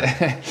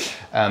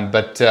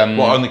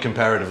 Only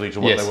comparatively to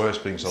what they were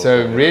being sold.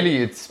 So really,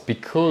 it's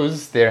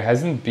because there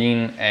hasn't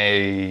been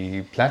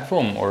a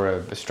platform or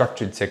a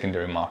structured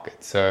secondary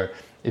market. So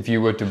if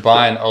you were to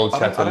buy an old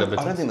Chateau Libertas,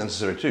 I don't think that's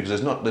necessary too,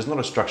 because there's not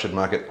a structured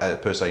market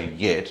per se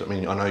yet. I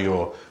mean, I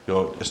know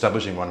you're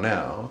establishing one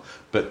now,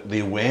 but the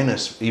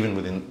awareness even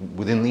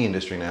within the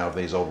industry now of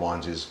these old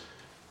wines is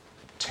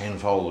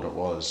tenfold what it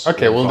was 5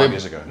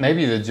 years ago.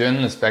 Maybe the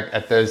journalists back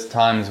at those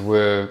times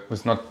were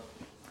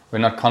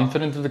not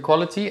confident of the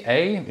quality,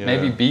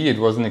 maybe B, it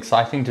wasn't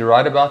exciting to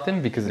write about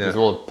them because it was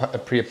all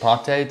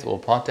pre-apartheid or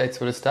apartheid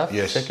sort of stuff.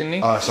 Yes.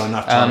 Secondly, so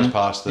enough time has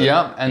passed.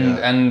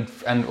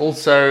 And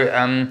also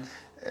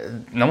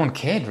no one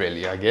cared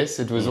really. I guess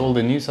it was all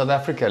the new South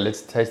Africa.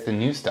 Let's taste the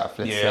new stuff.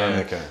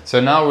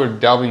 So now we're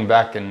delving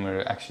back and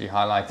we're actually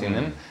highlighting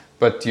them.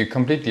 But you're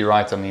completely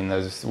right. I mean,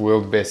 those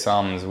world best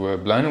Psalms were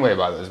blown away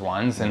by those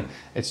wines, and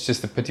it's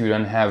just a pity we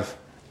don't have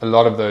a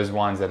lot of those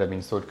wines that have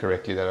been stored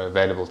correctly that are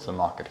available to the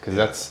market, because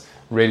that's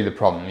really the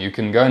problem. You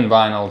can go and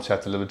buy an old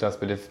Chateau Libertas,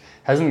 but if it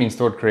hasn't been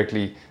stored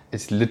correctly,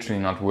 it's literally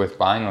not worth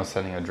buying or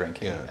selling or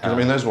drinking. Yeah,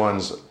 those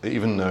wines,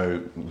 even though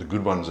the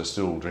good ones are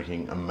still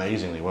drinking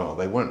amazingly well,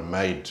 they weren't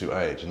made to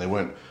age, and they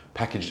weren't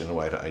packaged in a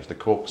way to age. The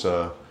corks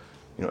are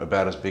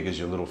about as big as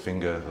your little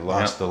finger, the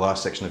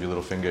last section of your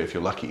little finger, if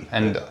you're lucky.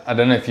 And I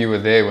don't know if you were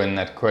there when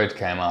that quote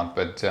came out,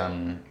 but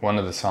one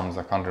of the Psalms,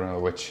 I can't remember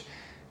which,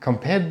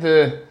 compared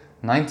the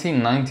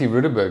 1990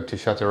 Rudeberg to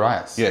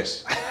Chateaubriand.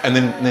 Yes, and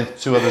then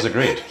two others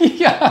agreed.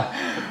 Yeah,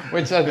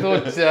 which I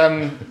thought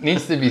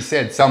needs to be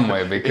said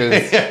somewhere,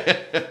 because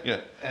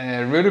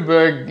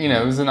Rudeberg,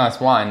 it was a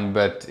nice wine,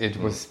 but it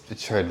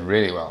showed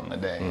really well in the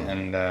day.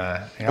 And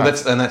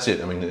but that's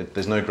it. I mean,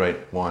 there's no great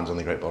wines,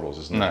 only great bottles,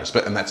 isn't there?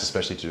 No. And that's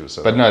especially true.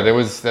 So. But no, there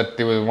was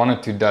one or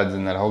two duds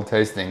in that whole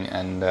tasting,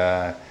 and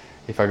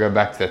if I go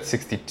back to that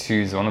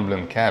 62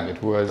 Zonneblum cab,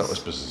 it was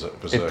berserk,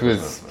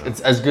 it's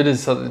as good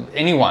as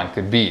any wine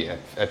could be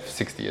at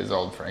 60 years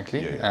old,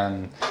 frankly.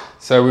 Yeah.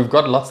 So we've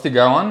got lots to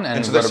go on.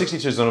 And so that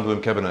 62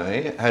 Zonneblum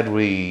Cabernet,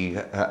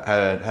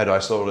 had I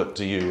sold it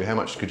to you, how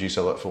much could you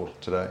sell it for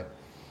today?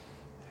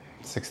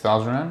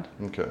 6,000 rand.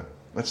 Okay,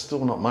 that's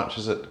still not much,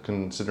 is it?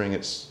 Considering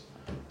it's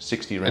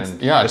 60 rand,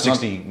 it's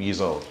 60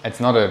 years old. It's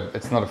not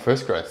a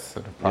first growth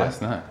sort of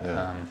price, no.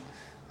 Yeah.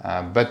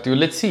 But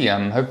let's see.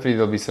 Hopefully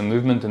there'll be some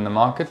movement in the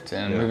market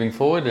and moving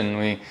forward, and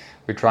we're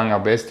trying our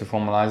best to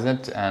formalize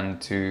it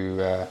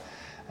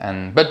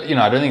but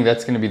I don't think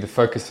that's going to be the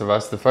focus of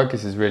us. The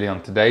focus is really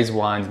on today's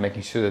wines,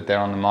 making sure that they're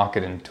on the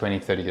market in 20,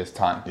 30 years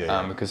time.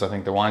 Because I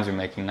think the wines we're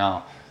making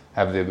now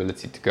have the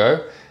ability to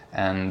go.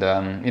 And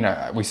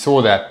we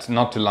saw that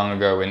not too long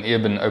ago when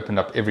Eben opened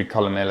up every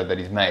Columella that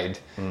he's made.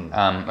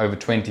 Over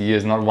 20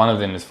 years, not one of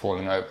them is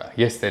falling over.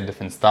 Yes, they're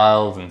different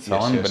styles and so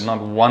on, but not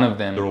one of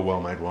them. They're all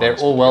well-made wines. They're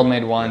all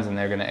well-made wines, and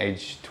they're going to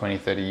age 20,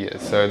 30 years.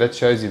 So that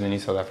shows you the New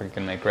South Africa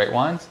can make great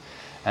wines.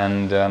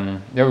 And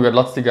we've got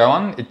lots to go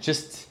on. It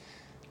just,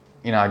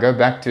 I go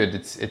back to it.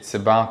 It's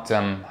about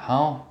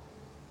how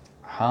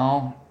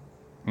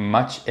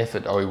much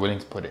effort are we willing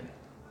to put in?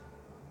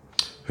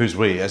 Who's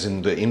we? As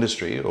in the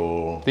industry,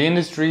 or the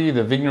industry,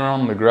 the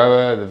vigneron, the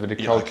grower, the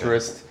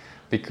viticulturist?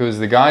 Because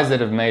the guys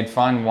that have made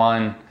fine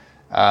wine,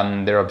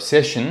 their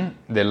obsession,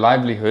 their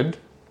livelihood,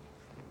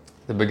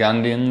 the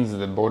Burgundians,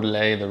 the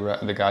Bordelais,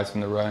 the guys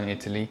from the Rhone,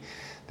 Italy,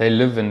 they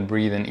live and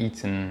breathe and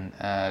eat and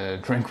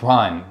drink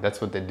wine.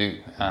 That's what they do.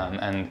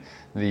 And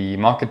the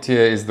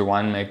marketeer is the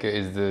winemaker,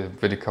 is the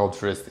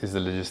viticulturist, is the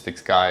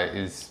logistics guy,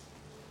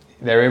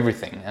 they're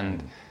everything.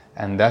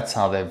 And that's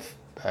how they've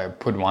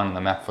put wine on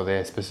the map for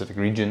their specific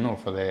region or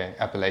for their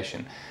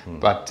appellation.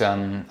 But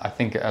I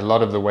think a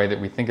lot of the way that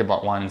we think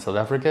about wine in South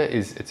Africa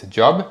is it's a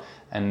job,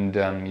 and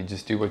you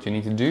just do what you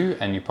need to do,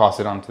 and you pass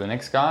it on to the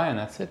next guy, and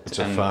that's it. It's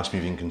a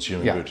fast-moving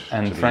consumer good.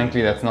 And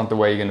frankly, that's not the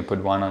way you're going to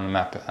put wine on the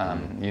map.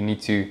 You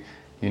need to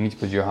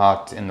put your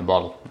heart in the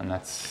bottle, and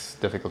that's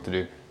difficult to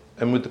do.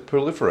 And with the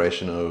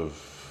proliferation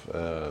of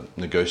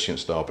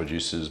negotiant-style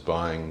producers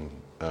buying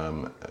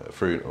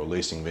fruit or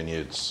leasing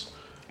vineyards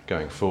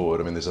going forward,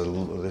 I mean,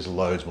 there's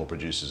loads more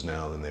producers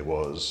now than there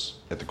was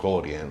at the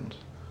quality end.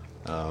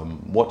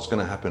 What's going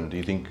to happen? Do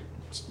you think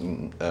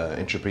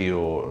entropy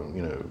or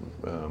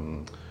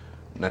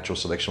natural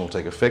selection will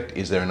take effect?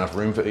 Is there enough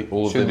room for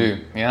all of them? Should do.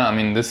 Yeah, I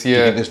mean, this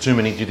year. Do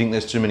you think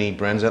there's too many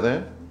brands out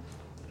there?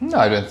 No,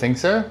 I don't think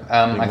so.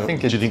 I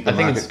think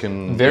it's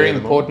very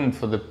important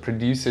for the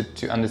producer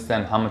to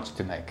understand how much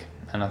to make,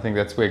 and I think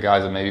that's where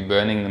guys are maybe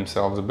burning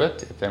themselves a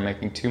bit if they're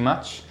making too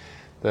much.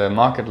 The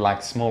market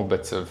likes small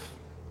bits of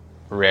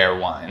rare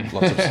wine.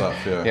 Lots of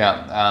stuff,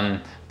 yeah.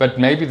 But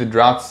maybe the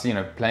drought's,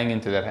 playing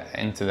into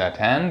that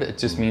hand. It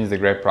just means the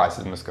grape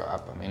prices must go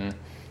up. I mean,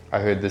 I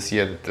heard this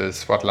year that the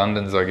Swat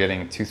Londons are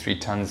getting 2-3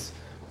 tons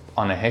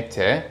on a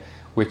hectare,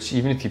 which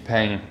even if you're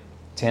paying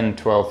 10,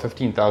 12,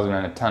 15,000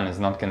 rand a ton is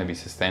not going to be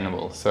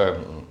sustainable.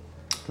 So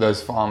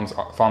those farmers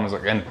are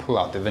going to pull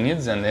out the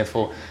vineyards, and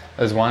therefore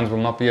those wines will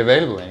not be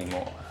available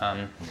anymore.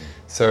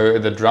 So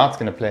the drought's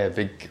going to play a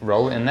big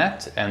role in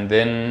that, and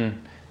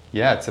then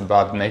it's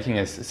about making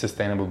a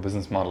sustainable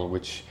business model,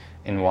 which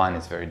in wine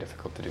is very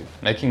difficult to do.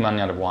 Making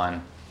money out of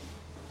wine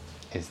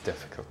is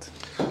difficult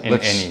in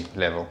any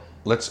level.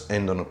 Let's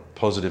end on a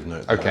positive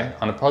note. Okay,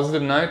 on a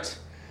positive note.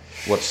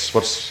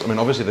 I mean,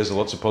 obviously there's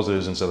lots of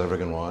positives in South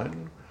African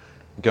wine.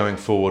 Going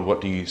forward,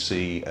 what do you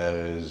see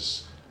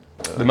as...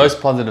 The most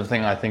positive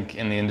thing I think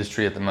in the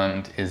industry at the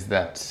moment is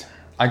that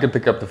I could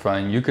pick up the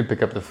phone, you could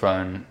pick up the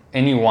phone,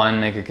 any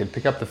winemaker could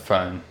pick up the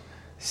phone,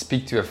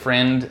 speak to a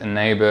friend, a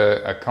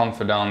neighbor, a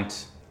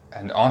confidant,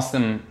 and ask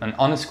them an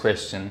honest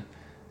question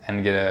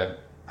and get a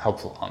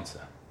helpful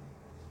answer.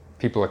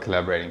 People are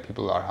collaborating,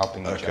 people are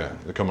helping each other.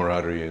 The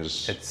camaraderie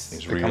is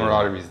the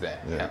camaraderie is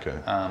there. Yeah.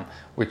 Okay.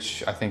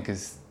 Which I think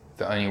is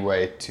the only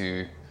way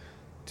to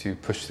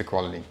push the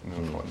quality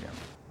moving forward. Yeah.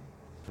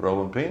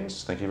 Roland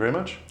Peens, thank you very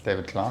much.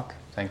 David Clark,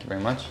 thank you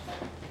very much.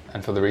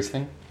 And for the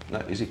Riesling?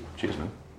 No, easy. Cheers, man.